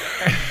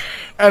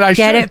 And I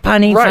get it,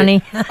 punny,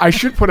 funny. I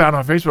should put out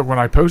on Facebook when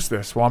I post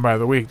this Wombat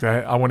of the Week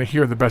that I want to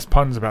hear the best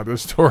puns about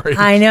this story.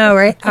 I know,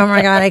 right? Oh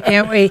my God, I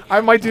can't wait.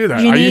 I might do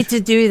that. You need to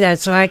do that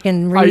so I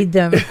can read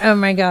them. Oh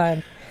my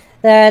God.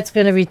 That's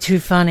going to be too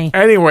funny.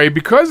 Anyway,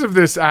 because of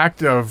this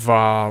act of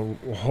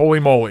holy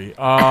moly,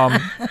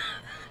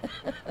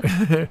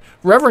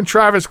 Reverend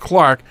Travis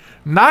Clark,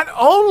 not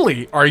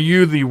only are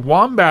you the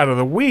Wombat of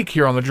the Week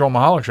here on the Joel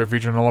Michalec Show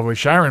featuring the lovely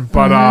Sharon,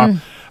 but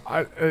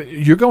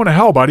you're going to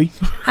hell, buddy.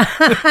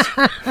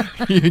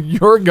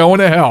 You're going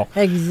to hell.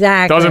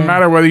 Exactly. Doesn't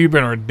matter whether you've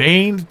been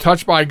ordained,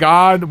 touched by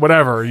God,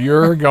 whatever.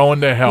 You're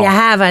going to hell. You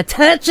have a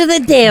touch of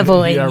the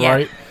devil in you. Yeah,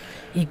 right.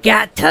 You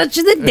got touch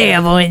of the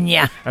devil in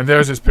you. And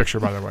there's his picture,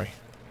 by the way.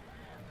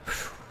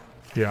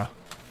 Yeah.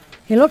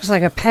 He looks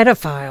like a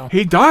pedophile.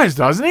 He does,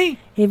 doesn't he?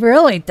 He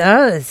really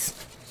does.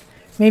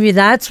 Maybe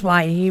that's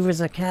why he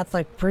was a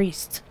Catholic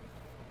priest.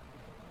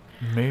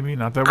 Maybe.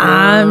 Not that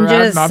we're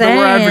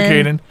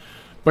advocating.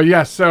 But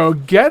yes, so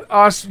get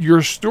us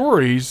your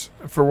stories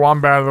for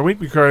Wombat of the Week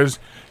because,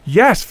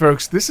 yes,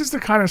 folks, this is the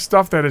kind of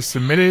stuff that is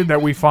submitted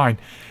that we find.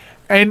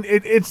 And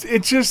it's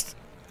just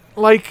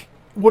like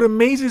what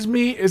amazes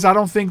me is I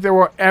don't think there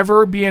will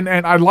ever be an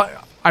end.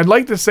 I'd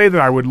like to say that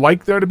I would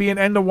like there to be an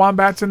end of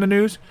wombats in the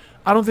news.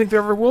 I don't think there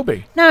ever will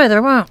be. No,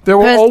 there won't. There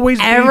will always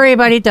be.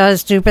 Everybody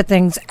does stupid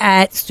things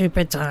at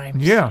stupid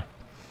times. Yeah.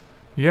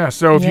 Yeah,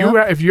 so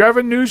if you have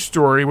a news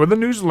story with a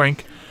news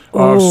link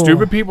of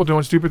stupid people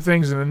doing stupid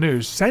things in the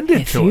news, send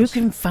it to us. If you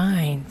can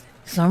find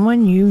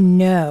someone you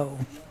know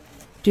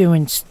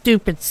doing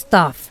stupid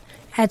stuff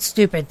at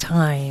stupid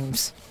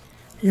times,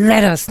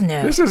 let us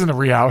know. This isn't a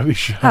reality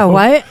show. Oh,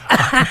 what?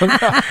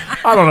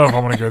 I don't know if I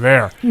want to go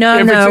there.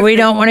 No, we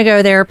don't want to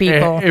go there,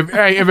 people. If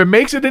it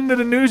makes it into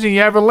the news and you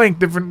have a link,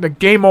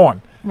 game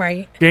on.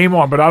 Right. Game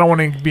on, but I don't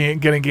want to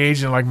get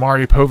engaged in like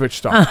Maury Povich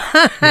stuff.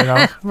 You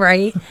know?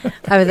 Right.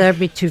 Oh, that'd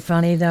be too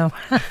funny, though.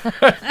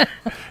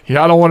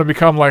 Yeah, I don't want to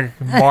become like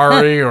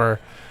Maury or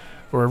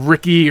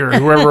Ricky or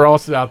whoever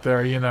else is out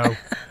there,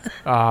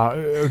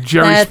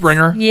 Jerry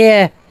Springer.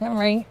 Yeah,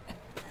 right.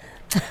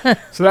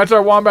 So that's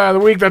our Wombat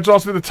of the Week. That's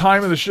also the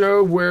time of the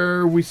show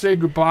where we say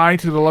goodbye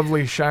to the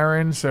lovely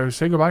Sharon. So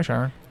say goodbye,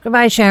 Sharon.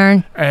 Goodbye,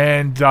 Sharon.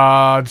 And so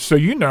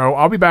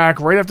I'll be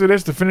back right after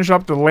this to finish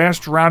up the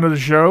last round of the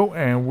show.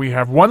 And we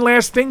have one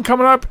last thing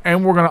coming up,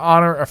 and we're going to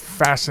honor a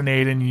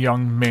fascinating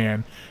young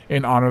man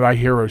in Honor Thy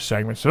Hero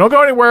segment. So don't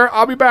go anywhere.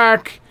 I'll be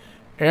back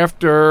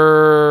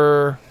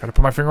after... Gotta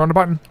put my finger on the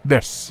button.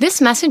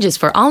 This message is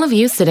for all of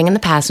you sitting in the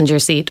passenger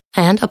seat.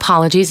 And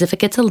apologies if it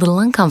gets a little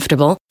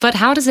uncomfortable. But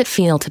how does it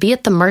feel to be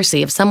at the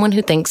mercy of someone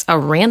who thinks a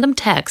random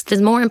text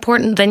is more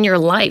important than your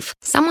life?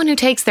 Someone who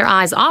takes their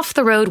eyes off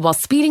the road while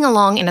speeding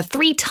along in a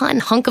 3-ton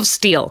hunk of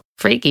steel.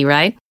 Freaky,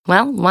 right?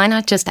 Well, why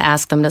not just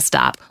ask them to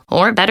stop?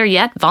 Or better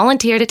yet,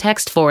 volunteer to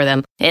text for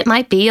them. It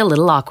might be a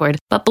little awkward,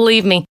 but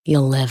believe me,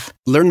 you'll live.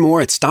 Learn more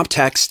at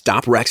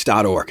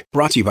stoptextstoprex.org.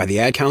 Brought to you by the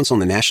Ad Council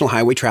and the National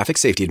Highway Traffic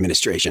Safety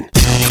Administration.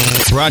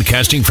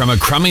 Broadcasting from a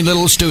crummy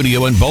little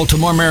studio in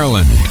Baltimore,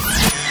 Maryland.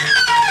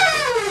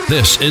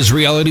 This is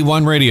Reality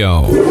One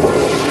Radio.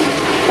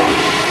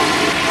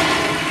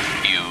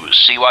 You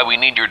see why we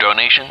need your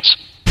donations?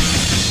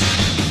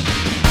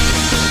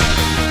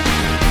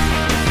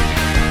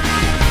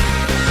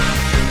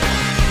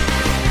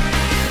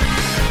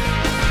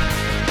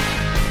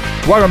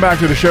 Welcome back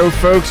to the show,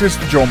 folks. It's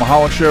the Joel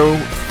Michalec Show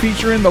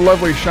featuring the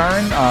lovely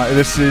Sharon.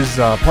 This is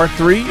part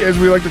 3, as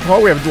we like to call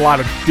it. We have a lot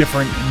of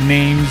different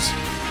names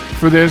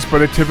for this,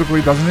 but it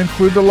typically doesn't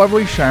include the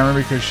lovely Sharon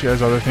because she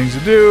has other things to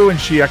do, and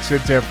she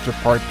exits after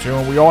part 2,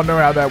 and we all know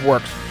how that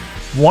works.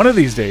 One of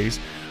these days,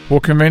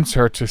 we'll convince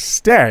her to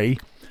stay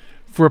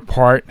for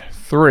part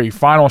 3.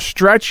 Final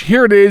stretch.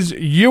 Here it is,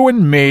 you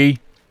and me,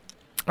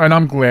 and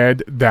I'm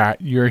glad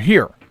that you're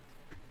here.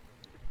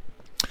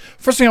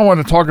 First thing I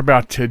want to talk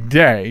about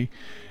today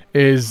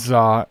is,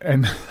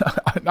 and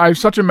I have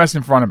such a mess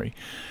in front of me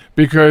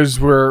because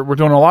we're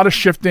doing a lot of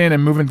shifting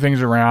and moving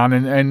things around,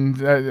 and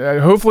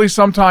hopefully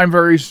sometime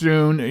very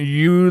soon,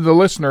 you, the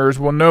listeners,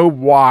 will know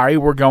why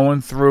we're going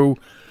through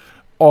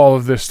all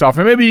of this stuff,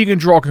 and maybe you can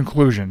draw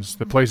conclusions.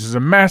 The place is a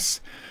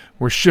mess.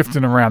 We're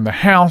shifting around the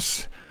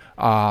house.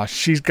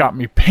 She's got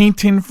me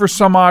painting for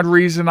some odd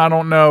reason. I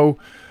don't know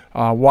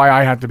why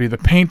I have to be the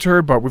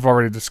painter, but we've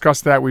already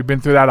discussed that. We've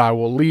been through that. I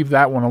will leave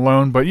that one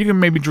alone, but you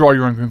can maybe draw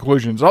your own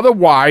conclusions.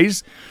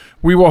 Otherwise,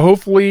 we will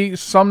hopefully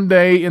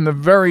someday in the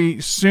very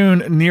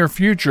soon near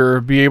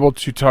future be able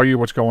to tell you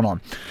what's going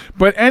on.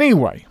 But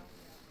anyway,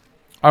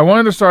 I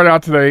wanted to start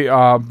out today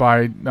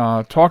by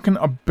talking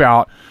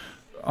about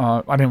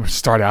I didn't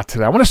start out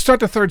today. I want to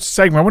start the third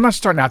segment. We're not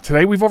starting out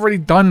today. We've already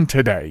done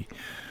today.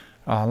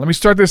 Let me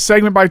start this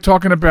segment by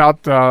talking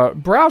about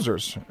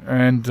browsers.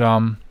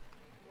 And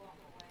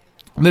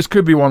this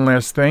could be one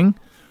last thing.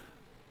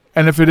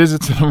 And if it is,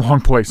 it's in the wrong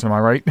place. Am I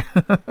right?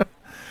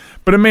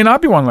 But it may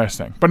not be one last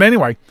thing. But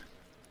anyway,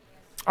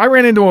 I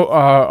ran into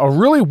a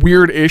really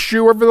weird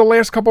issue over the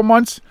last couple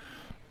months.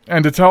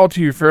 And to tell it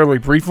to you fairly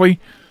briefly,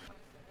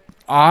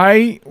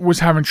 I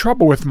was having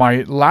trouble with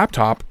my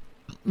laptop,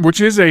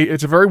 which is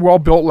it's a very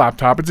well-built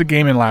laptop. It's a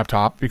gaming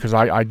laptop because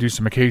I do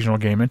some occasional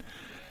gaming.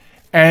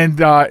 And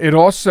it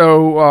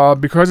also,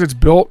 because it's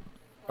built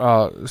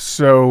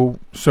so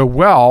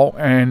well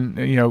and,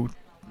 you know,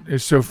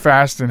 is so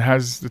fast and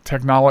has the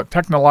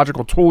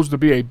technological tools to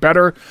be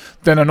better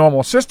than a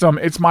normal system,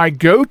 it's my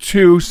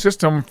go-to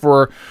system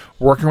for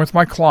working with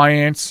my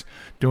clients,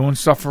 doing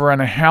stuff around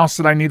the house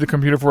that I need the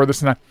computer for,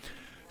 this and that.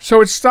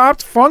 So it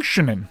stopped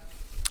functioning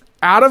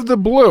out of the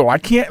blue. I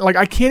can't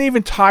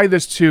even tie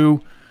this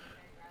to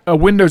a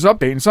Windows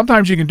update. And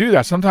sometimes you can do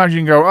that. Sometimes you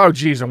can go, oh,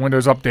 geez, a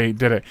Windows update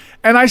did it.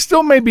 And I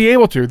still may be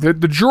able to. The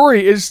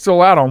jury is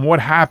still out on what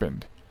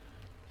happened.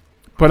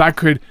 But I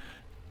could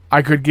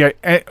get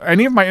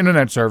any of my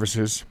internet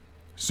services,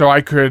 so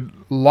I could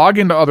log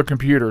into other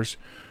computers,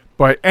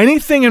 but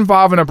anything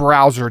involving a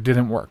browser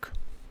didn't work.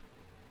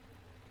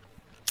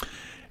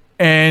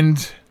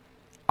 And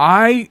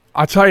I'll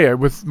tell you,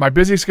 with my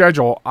busy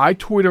schedule, I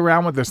toyed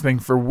around with this thing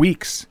for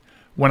weeks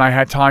when I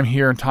had time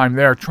here and time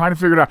there, trying to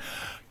figure it out.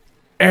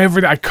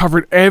 I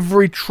covered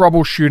every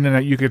troubleshooting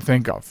that you could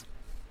think of.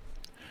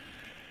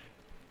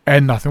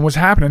 And nothing was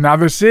happening. Now,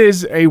 this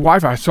is a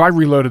Wi-Fi, so I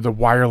reloaded the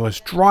wireless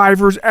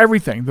drivers,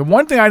 everything. The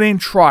one thing I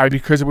didn't try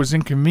because it was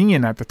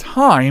inconvenient at the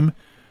time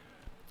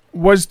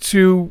was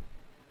to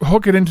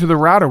hook it into the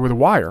router with a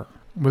wire,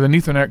 with an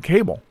Ethernet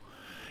cable.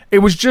 It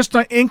was just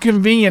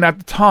inconvenient at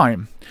the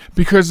time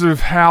because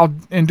of how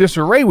in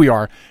disarray we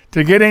are.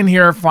 To get in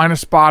here, find a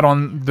spot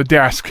on the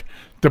desk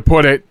to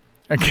put it,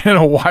 and get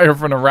a wire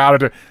from the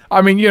router.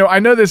 I mean, you know, I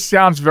know this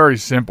sounds very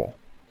simple,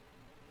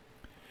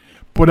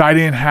 but I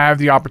didn't have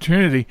the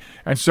opportunity.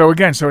 And so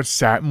it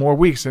sat more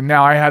weeks. And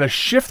now I had to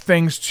shift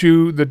things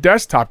to the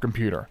desktop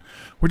computer,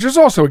 which is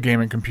also a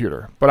gaming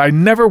computer, but I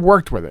never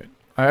worked with it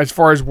as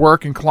far as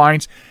work and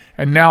clients.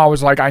 And now I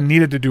was like, I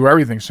needed to do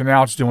everything. So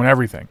now it's doing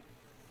everything.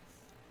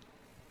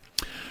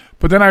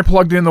 But then I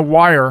plugged in the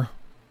wire,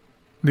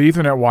 the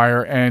Ethernet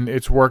wire, and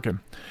it's working.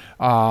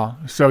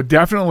 So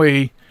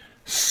definitely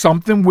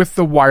something with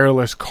the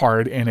wireless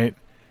card in it,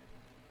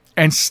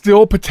 and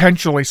still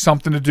potentially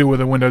something to do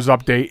with a Windows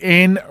update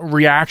in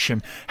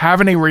reaction,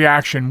 having a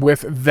reaction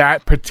with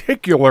that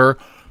particular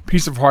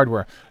piece of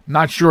hardware.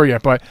 Not sure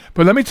yet, but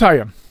let me tell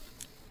you,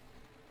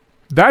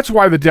 that's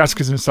why the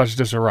desk is in such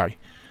disarray,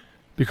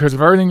 because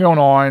of everything going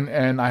on,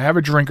 and I have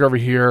a drink over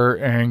here,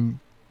 and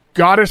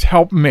God has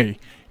helped me.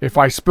 If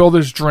I spill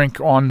this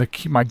drink on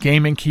my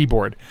gaming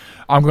keyboard,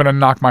 I'm going to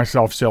knock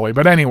myself silly.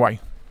 But anyway,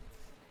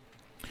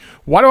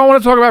 why do I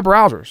want to talk about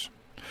browsers?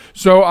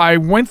 So I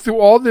went through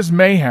all this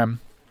mayhem,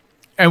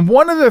 and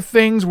one of the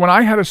things when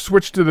I had to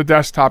switch to the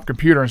desktop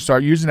computer and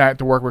start using that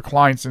to work with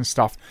clients and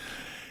stuff,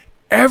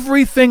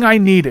 everything I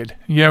needed,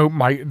 you know,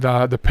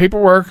 the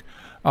paperwork,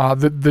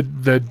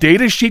 the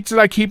data sheets that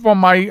I keep on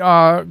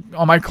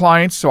my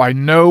clients, so I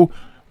know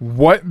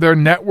what their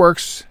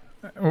networks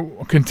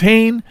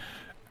contain,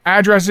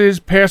 addresses,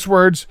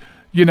 passwords,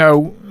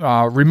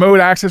 remote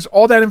access,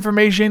 all that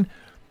information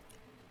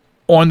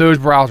on those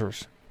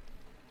browsers,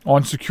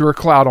 on secure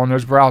cloud on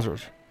those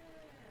browsers.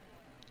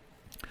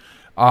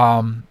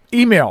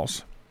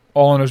 Emails,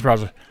 all on those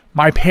browsers.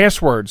 My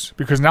passwords,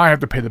 because now I have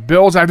to pay the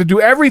bills. I have to do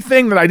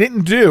everything that I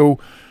didn't do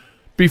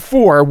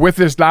before with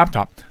this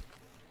laptop.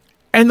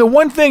 And the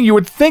one thing you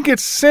would think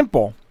it's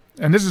simple,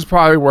 and this is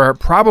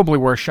probably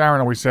where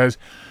Sharon always says,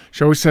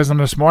 I'm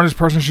the smartest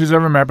person she's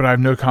ever met, but I have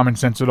no common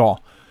sense at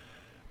all.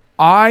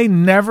 I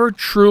never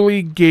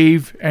truly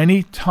gave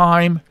any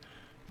time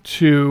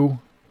to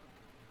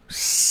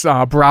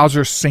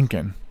browser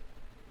syncing.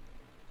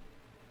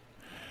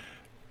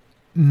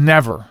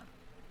 Never.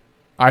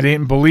 I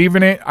didn't believe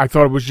in it. I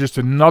thought it was just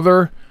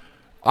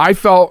I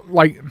felt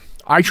like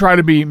I try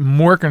to be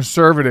more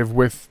conservative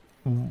with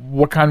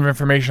what kind of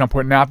information I'm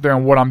putting out there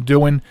and what I'm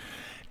doing.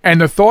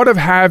 And the thought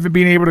of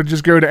being able to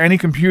just go to any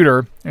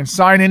computer and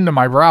sign into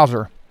my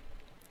browser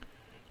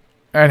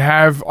and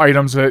have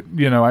items that,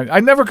 I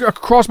never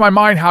crossed my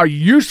mind how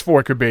useful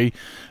it could be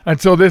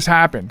until this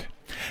happened.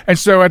 And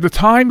so at the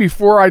time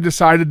before I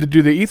decided to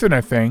do the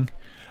Ethernet thing,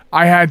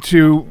 I had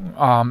to...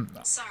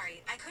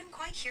 Sorry, I couldn't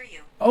quite hear you.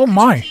 Oh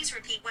my. Could you please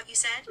repeat what you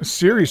said?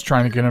 Siri's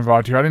trying to get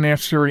involved here. I didn't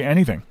ask Siri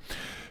anything.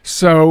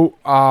 So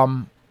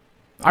I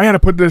had to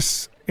put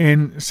this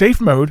in safe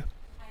mode.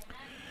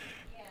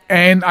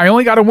 And I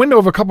only got a window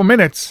of a couple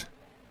minutes.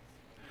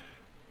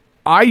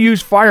 I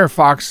use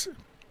Firefox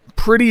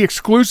pretty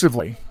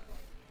exclusively.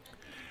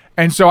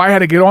 And so I had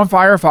to get on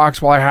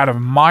Firefox while I had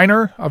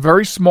a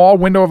very small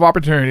window of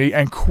opportunity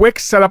and quick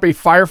set up a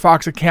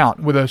Firefox account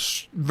with a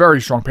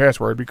very strong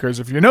password, because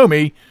if you know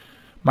me,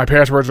 my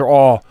passwords are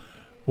all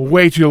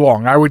way too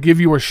long. I would give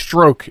you a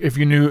stroke if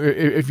you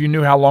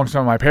knew how long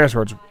some of my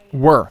passwords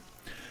were.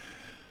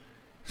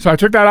 So I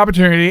took that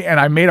opportunity and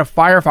I made a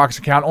Firefox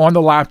account on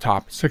the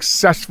laptop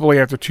successfully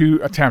after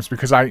 2 attempts,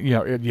 because you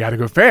had to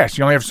go fast.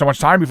 You only have so much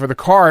time before the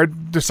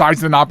card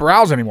decides to not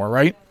browse anymore,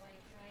 right?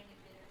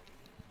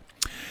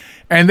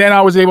 And then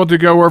I was able to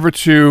go over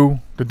to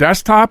the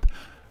desktop,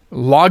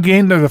 log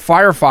into the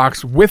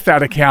Firefox with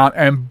that account,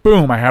 and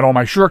boom, I had all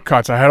my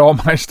shortcuts. I had all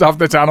my stuff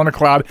that's out on the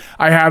cloud.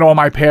 I had all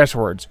my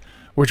passwords,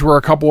 which were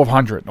a couple of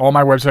hundred, all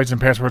my websites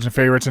and passwords and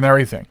favorites and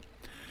everything.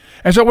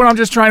 And so what I'm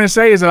just trying to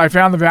say is that I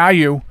found the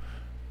value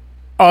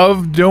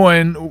of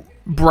doing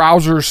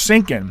browser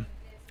syncing.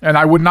 And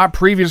I would not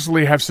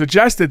previously have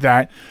suggested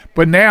that,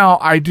 but now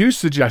I do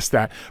suggest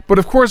that. But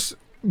of course,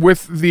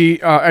 with the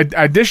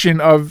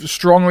addition of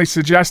strongly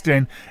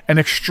suggesting an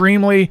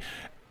extremely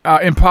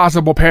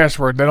impossible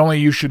password that only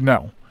you should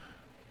know.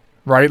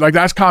 Right? Like,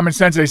 that's common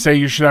sense. They say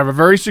you should have a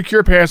very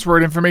secure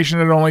password, information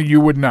that only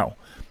you would know.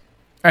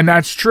 And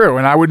that's true.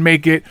 And I would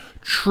make it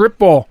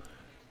triple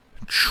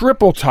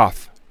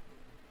tough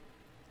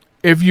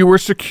if you were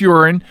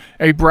securing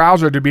a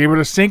browser to be able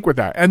to sync with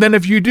that. And then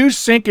if you do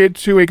sync it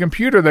to a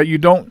computer that you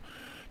don't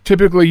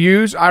typically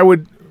use, I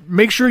would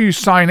make sure you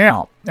sign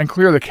out and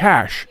clear the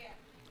cache.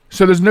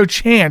 So there's no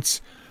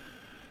chance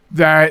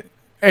that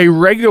a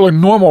regular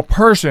normal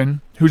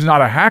person who's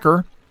not a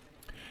hacker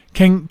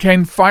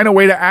can find a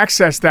way to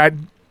access that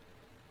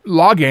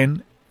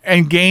login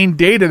and gain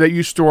data that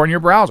you store in your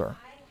browser.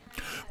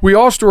 We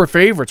all store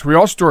favorites. We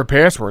all store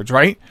passwords,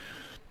 right?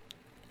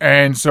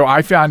 And so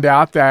I found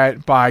out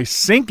that by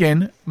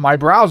syncing my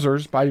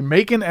browsers, by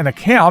making an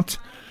account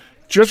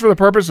just for the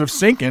purpose of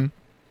syncing,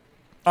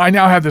 I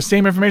now have the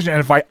same information. And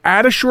if I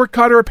add a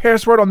shortcut or a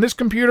password on this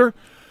computer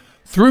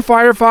through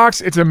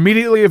Firefox, it's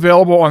immediately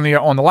available on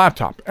the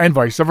laptop, and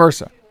vice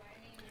versa.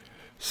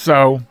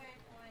 So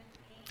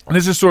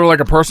this is sort of like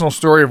a personal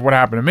story of what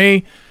happened to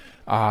me,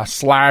 /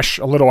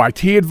 a little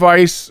IT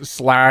advice,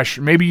 /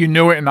 maybe you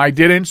knew it and I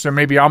didn't, so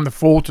maybe I'm the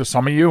fool to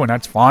some of you, and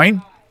that's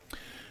fine.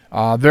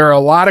 There are a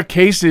lot of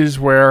cases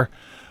where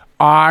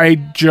I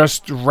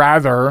just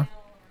rather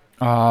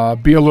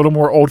be a little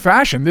more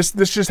old-fashioned.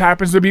 This just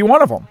happens to be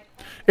one of them.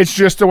 It's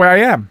just the way I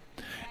am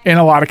in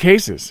a lot of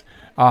cases.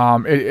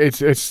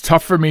 It's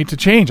tough for me to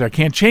change. I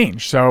can't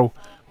change, so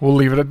we'll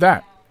leave it at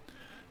that.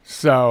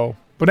 So,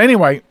 but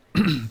anyway,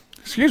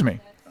 excuse me.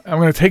 I'm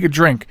going to take a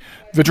drink.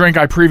 The drink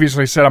I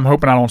previously said I'm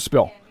hoping I don't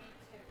spill.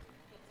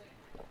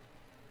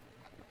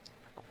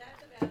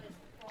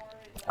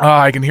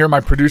 I can hear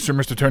my producer,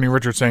 Mr. Tony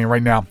Richards, saying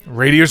right now,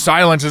 radio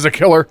silence is a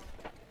killer.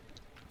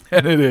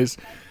 And it is.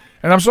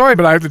 And I'm sorry,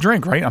 but I have to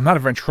drink, right? I'm not a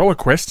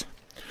ventriloquist.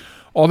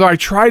 Although I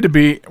tried to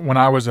be when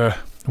I was a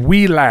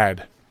wee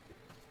lad.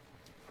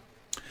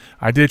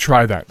 I did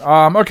try that.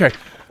 Okay.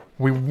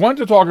 We want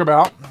to talk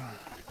about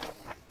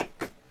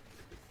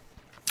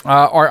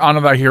our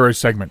Honor Thy Heroes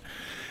segment.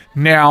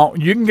 Now,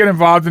 you can get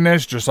involved in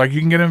this just like you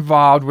can get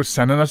involved with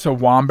sending us a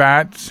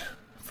Wombat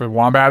for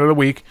Wombat of the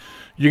Week.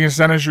 You can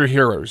send us your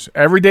heroes.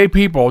 Everyday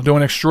people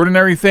doing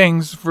extraordinary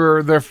things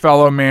for their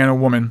fellow man or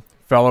woman,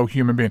 fellow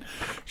human being.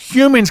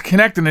 Humans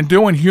connecting and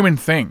doing human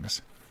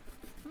things.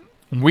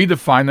 We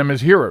define them as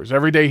heroes,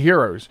 everyday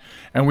heroes.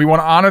 And we want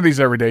to honor these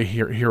everyday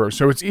heroes.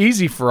 So it's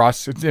easy for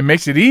us. It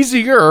makes it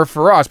easier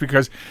for us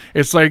because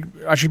it's like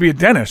I should be a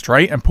dentist,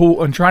 right? And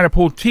trying to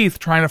pull teeth,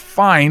 trying to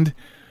find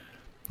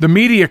the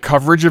media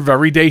coverage of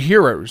everyday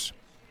heroes.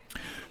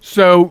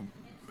 So,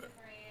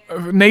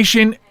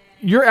 nation,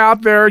 you're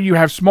out there. You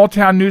have small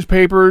town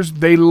newspapers.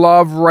 They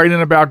love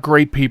writing about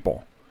great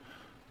people.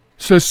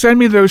 So send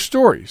me those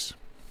stories.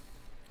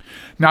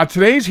 Now,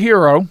 today's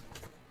hero...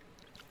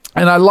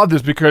 And I love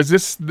this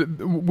because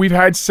we've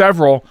had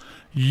several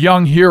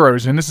young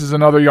heroes, and this is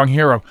another young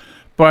hero.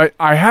 But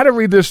I had to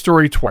read this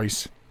story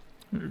twice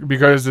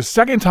because the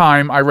second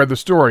time I read the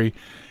story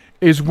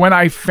is when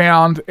I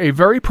found a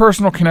very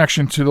personal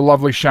connection to the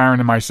lovely Sharon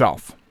and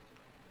myself.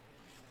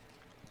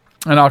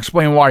 And I'll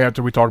explain why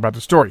after we talk about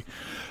the story.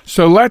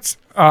 So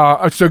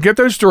so get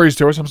those stories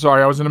to us. I'm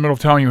sorry, I was in the middle of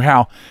telling you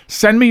how.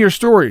 Send me your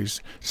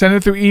stories. Send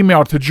it through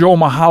email to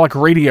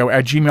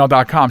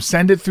joelmichalecradio@gmail.com.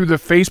 Send it through the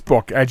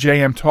Facebook at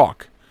JM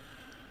Talk.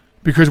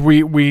 Because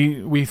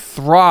we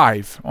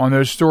thrive on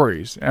those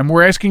stories. And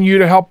we're asking you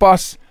to help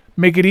us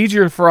make it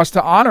easier for us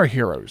to honor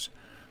heroes.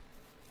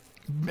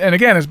 And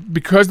again, it's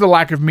because of the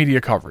lack of media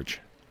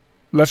coverage.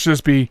 Let's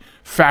just be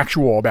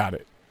factual about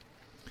it.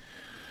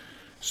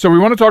 So we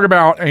want to talk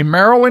about a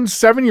Maryland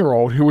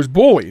 7-year-old who was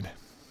bullied.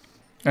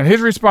 And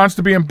his response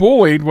to being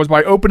bullied was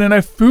by opening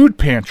a food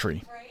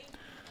pantry.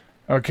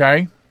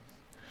 Okay?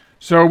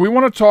 So we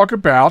want to talk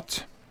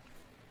about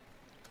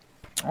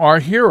our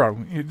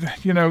hero.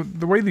 You know,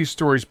 the way these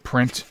stories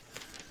print.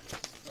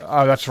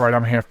 Oh, that's right.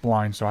 I'm half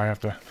blind, so I have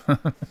to...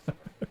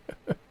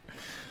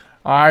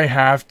 I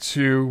have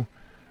to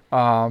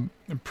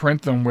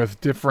print them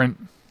with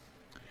different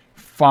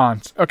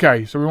fonts.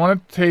 Okay, so we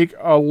want to take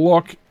a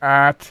look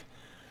at...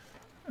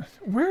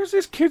 Where's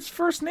this kid's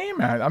first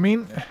name at? I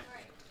mean...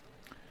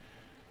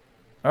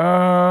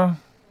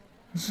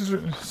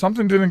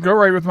 something didn't go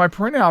right with my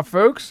printout,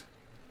 folks.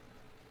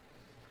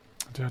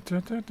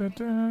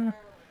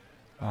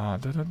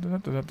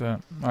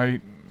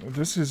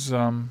 This is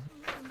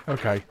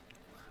okay.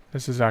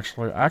 This is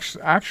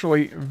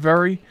actually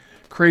very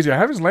crazy. I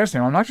have his last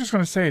name. I'm not just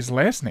going to say his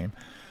last name.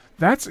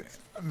 That's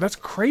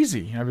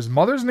crazy. I have his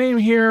mother's name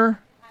here.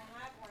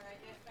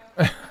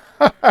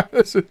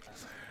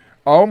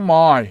 Oh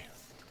my.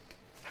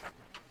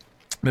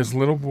 This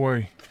little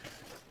boy.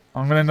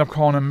 I'm going to end up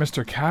calling him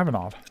Mr.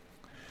 Kavanaugh,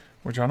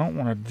 which I don't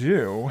want to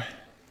do.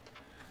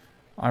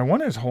 I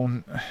want his whole...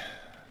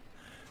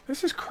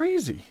 This is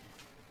crazy.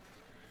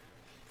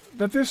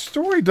 That this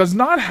story does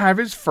not have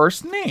his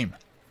first name.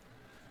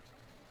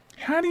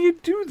 How do you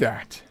do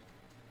that?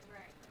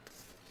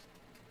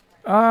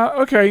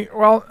 Okay,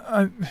 well...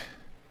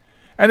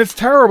 and it's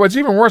terrible. It's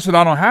even worse that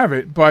I don't have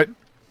it, but...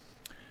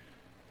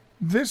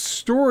 This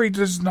story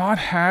does not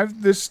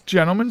have this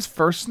gentleman's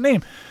first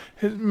name.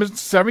 His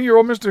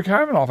 7-year-old Mr.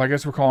 Kavanaugh, I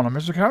guess we're calling him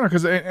Mr. Kavanaugh,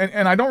 because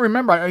and I don't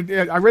remember.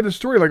 I read the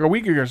story like a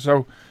week ago,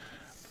 so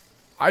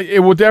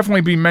it will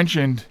definitely be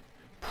mentioned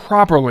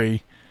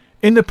properly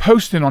in the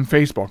posting on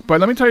Facebook. But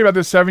let me tell you about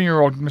this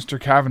 7-year-old Mr.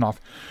 Kavanaugh,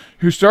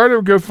 who started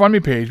a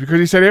GoFundMe page because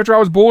he said, after I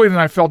was bullied and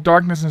I felt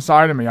darkness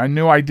inside of me, I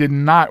knew I did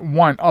not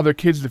want other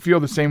kids to feel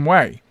the same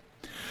way.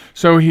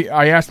 So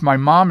I asked my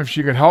mom if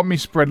she could help me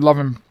spread love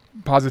and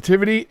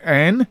positivity,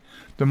 and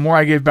the more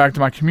I gave back to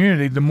my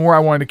community, the more I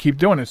wanted to keep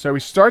doing it. So he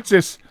starts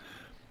a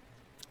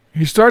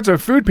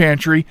food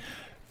pantry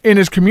in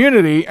his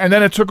community, and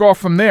then it took off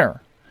from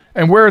there.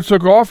 And where it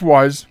took off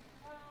was,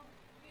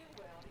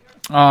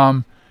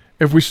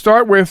 if we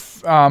start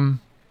with the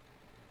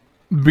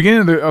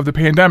beginning of the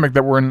pandemic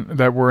that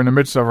we're in the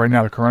midst of right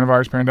now, the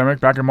coronavirus pandemic,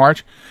 back in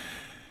March.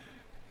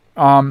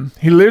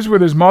 He lives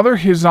with his mother,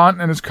 his aunt,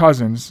 and his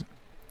cousins.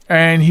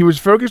 And he was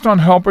focused on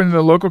helping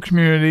the local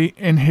community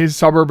in his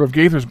suburb of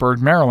Gaithersburg,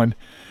 Maryland,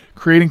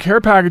 creating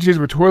care packages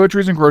with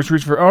toiletries and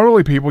groceries for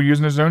elderly people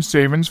using his own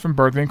savings from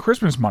birthday and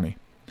Christmas money.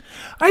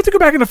 I had to go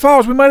back in the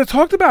files. We might have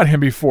talked about him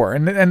before,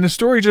 and the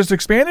story just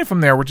expanded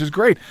from there, which is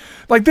great.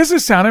 Like, this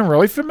is sounding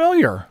really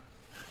familiar.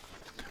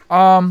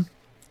 So,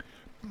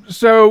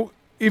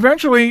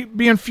 eventually,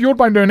 being fueled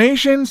by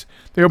donations,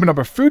 they opened up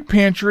a food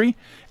pantry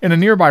in a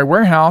nearby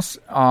warehouse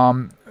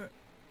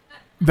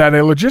that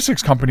a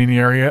logistics company in the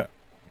area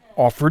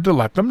offered to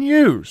let them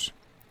use.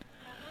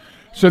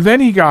 So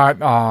then he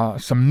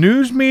got some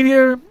news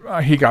media.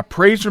 He got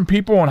praise from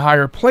people in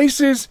higher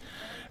places.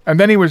 And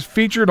then he was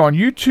featured on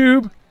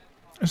YouTube.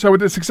 So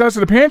with the success of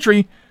the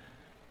pantry,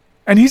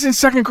 and he's in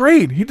 2nd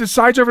grade, he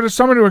decides over the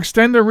summer to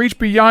extend their reach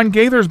beyond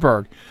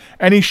Gaithersburg.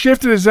 And he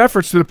shifted his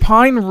efforts to the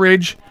Pine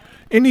Ridge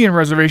Indian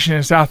Reservation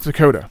in South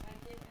Dakota.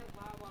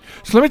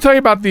 So let me tell you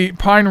about the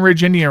Pine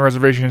Ridge Indian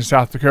Reservation in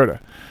South Dakota.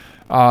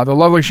 The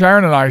lovely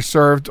Sharon and I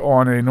served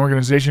on an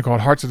organization called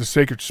Hearts of the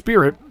Sacred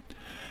Spirit.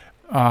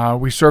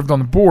 We served on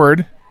the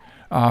board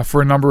for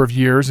a number of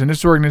years, and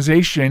this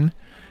organization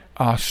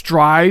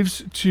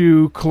strives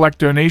to collect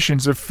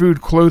donations of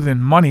food,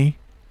 clothing, money,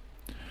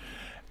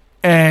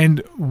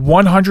 and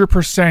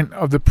 100%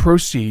 of the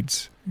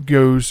proceeds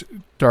goes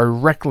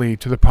directly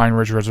to the Pine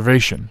Ridge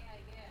Reservation.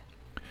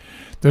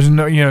 There's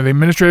no, the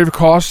administrative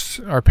costs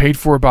are paid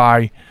for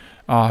by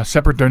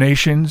separate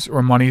donations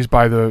or monies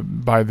by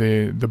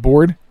the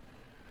board.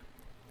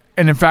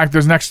 And in fact,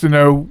 there's next to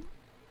no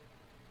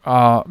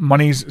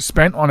monies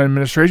spent on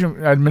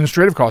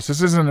administrative costs.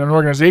 This isn't an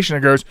organization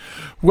that goes,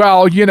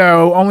 well,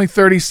 only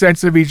 30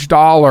 cents of each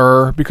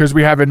dollar because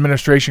we have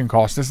administration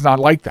costs. It's not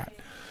like that.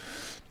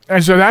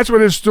 And so that's where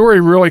this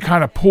story really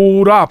kind of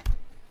pulled up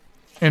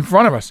in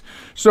front of us.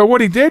 So what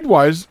he did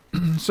was,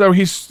 so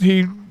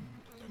he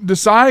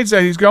decides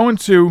that he's going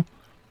to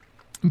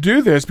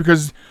do this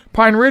because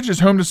Pine Ridge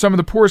is home to some of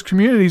the poorest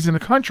communities in the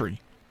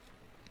country.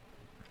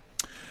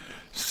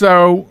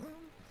 So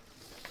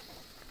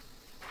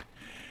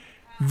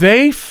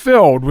they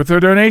filled, with their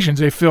donations,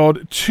 they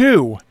filled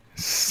 2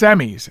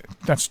 semis.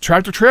 That's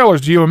tractor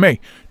trailers to you and me.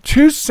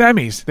 2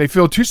 semis. They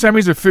filled 2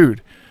 semis of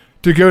food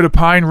to go to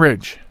Pine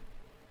Ridge.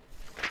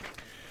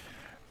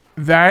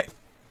 That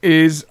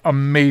is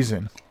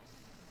amazing.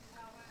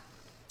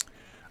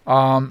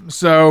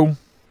 So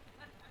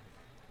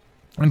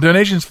when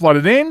donations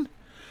flooded in,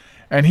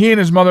 and he and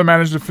his mother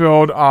managed to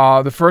fill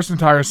the first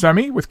entire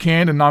semi with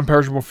canned and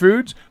non-perishable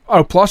foods,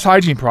 plus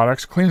hygiene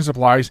products, cleaning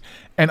supplies,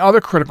 and other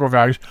critical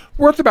values,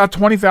 worth about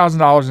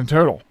 $20,000 in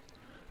total.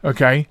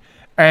 Okay?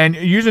 And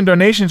using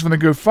donations from the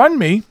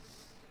GoFundMe,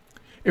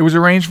 it was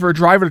arranged for a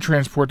driver to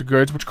transport the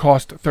goods, which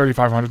cost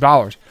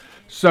 $3,500.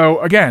 So,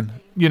 again,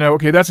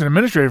 that's an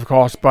administrative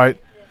cost, but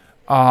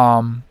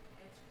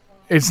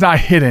it's not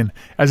hidden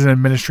as an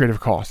administrative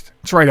cost.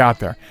 It's right out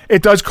there.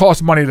 It does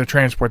cost money to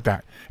transport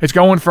that. It's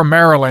going from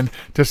Maryland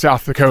to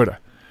South Dakota.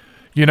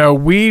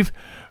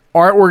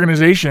 Our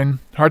organization,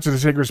 Hearts of the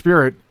Sacred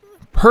Spirit,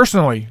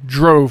 personally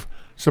drove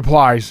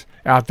supplies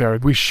out there.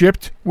 We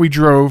shipped, we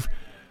drove.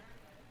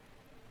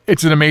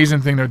 It's an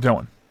amazing thing they're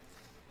doing.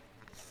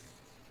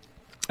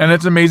 And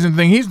it's an amazing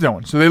thing he's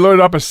doing. So they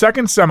loaded up a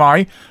second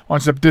semi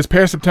on this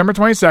past September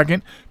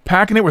 22nd,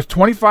 packing it with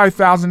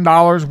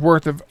 $25,000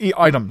 worth of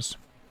items.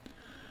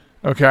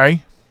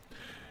 Okay?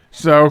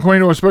 So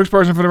according to a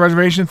spokesperson for the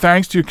reservation,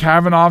 thanks to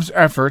Kavanaugh's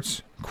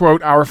efforts,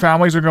 quote, our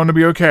families are going to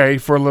be okay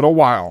for a little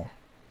while.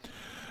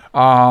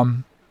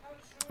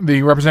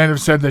 The representative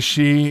said that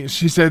she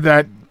said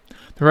that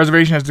the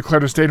reservation has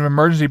declared a state of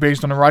emergency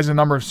based on the rising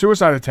number of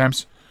suicide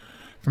attempts.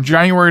 From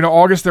January to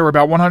August, there were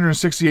about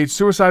 168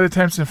 suicide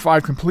attempts and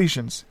 5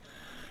 completions.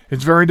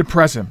 It's very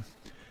depressing.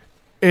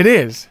 It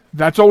is.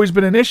 That's always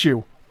been an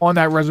issue on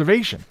that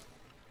reservation.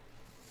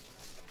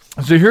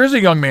 So here's a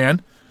young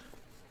man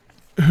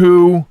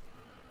who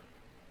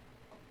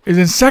is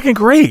in 2nd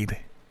grade.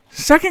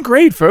 2nd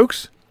grade,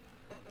 folks.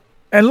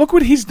 And look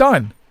what he's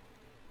done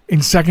in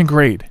 2nd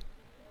grade.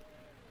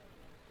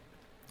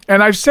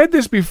 And I've said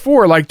this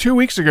before, like 3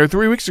 weeks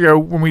ago,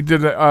 when we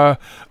did a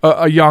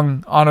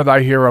young Honor Thy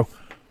Hero.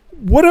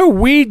 What are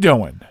we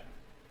doing?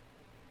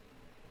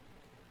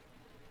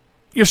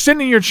 You're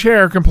sitting in your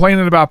chair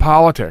complaining about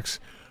politics.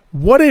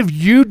 What have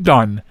you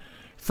done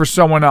for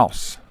someone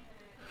else?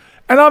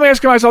 And I'm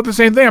asking myself the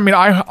same thing. I mean,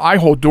 I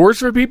hold doors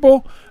for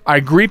people. I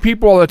greet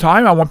people all the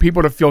time. I want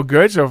people to feel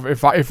good. So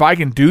if I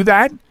can do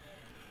that.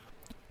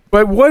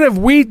 But what have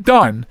we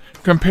done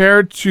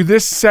compared to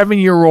this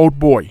 7-year-old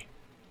boy?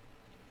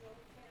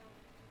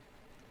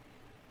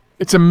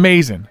 It's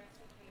amazing.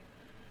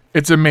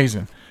 It's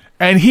amazing.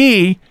 And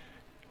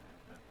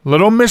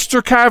little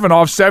Mr.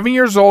 Kavanaugh, 7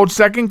 years old,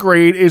 2nd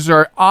grade, is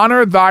our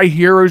Honor Thy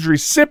Heroes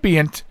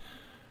recipient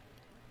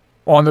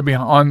on the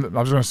Behind the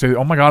Mike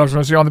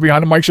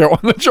show, on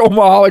the Joel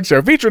Michalec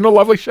show, featuring the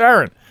lovely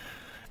Sharon.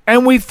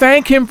 And we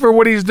thank him for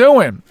what he's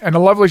doing. And the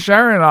lovely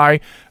Sharon and I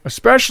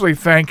especially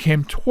thank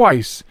him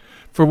twice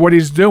for what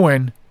he's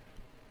doing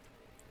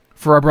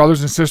for our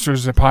brothers and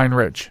sisters at Pine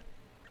Ridge.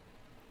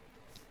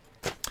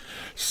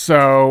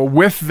 So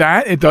with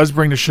that, it does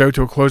bring the show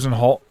to a closing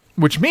halt,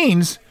 which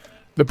means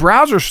the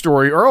browser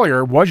story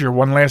earlier was your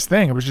one last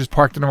thing. It was just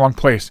parked in the wrong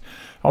place.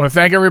 I want to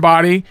thank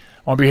everybody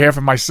on behalf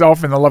of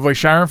myself and the lovely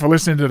Sharon for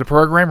listening to the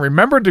program.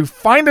 Remember to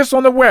find us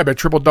on the web at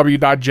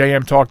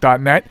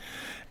www.jmtalk.net.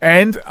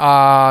 And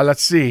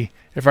let's see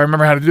if I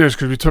remember how to do this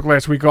because we took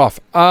last week off.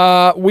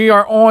 We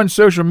are on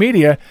social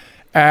media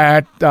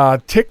at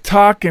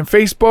TikTok and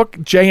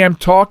Facebook, JM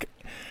Talk,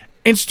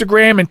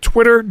 Instagram and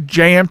Twitter,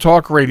 JM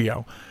Talk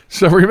Radio.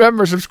 So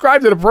remember,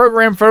 subscribe to the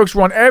program, folks.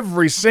 We're on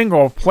every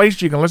single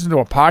place you can listen to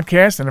a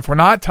podcast. And if we're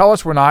not, tell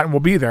us we're not, and we'll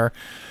be there.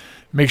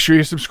 Make sure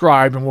you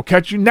subscribe, and we'll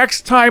catch you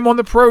next time on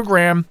the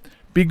program.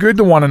 Be good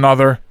to one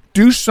another.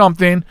 Do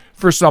something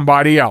for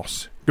somebody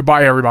else.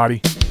 Goodbye,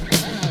 everybody.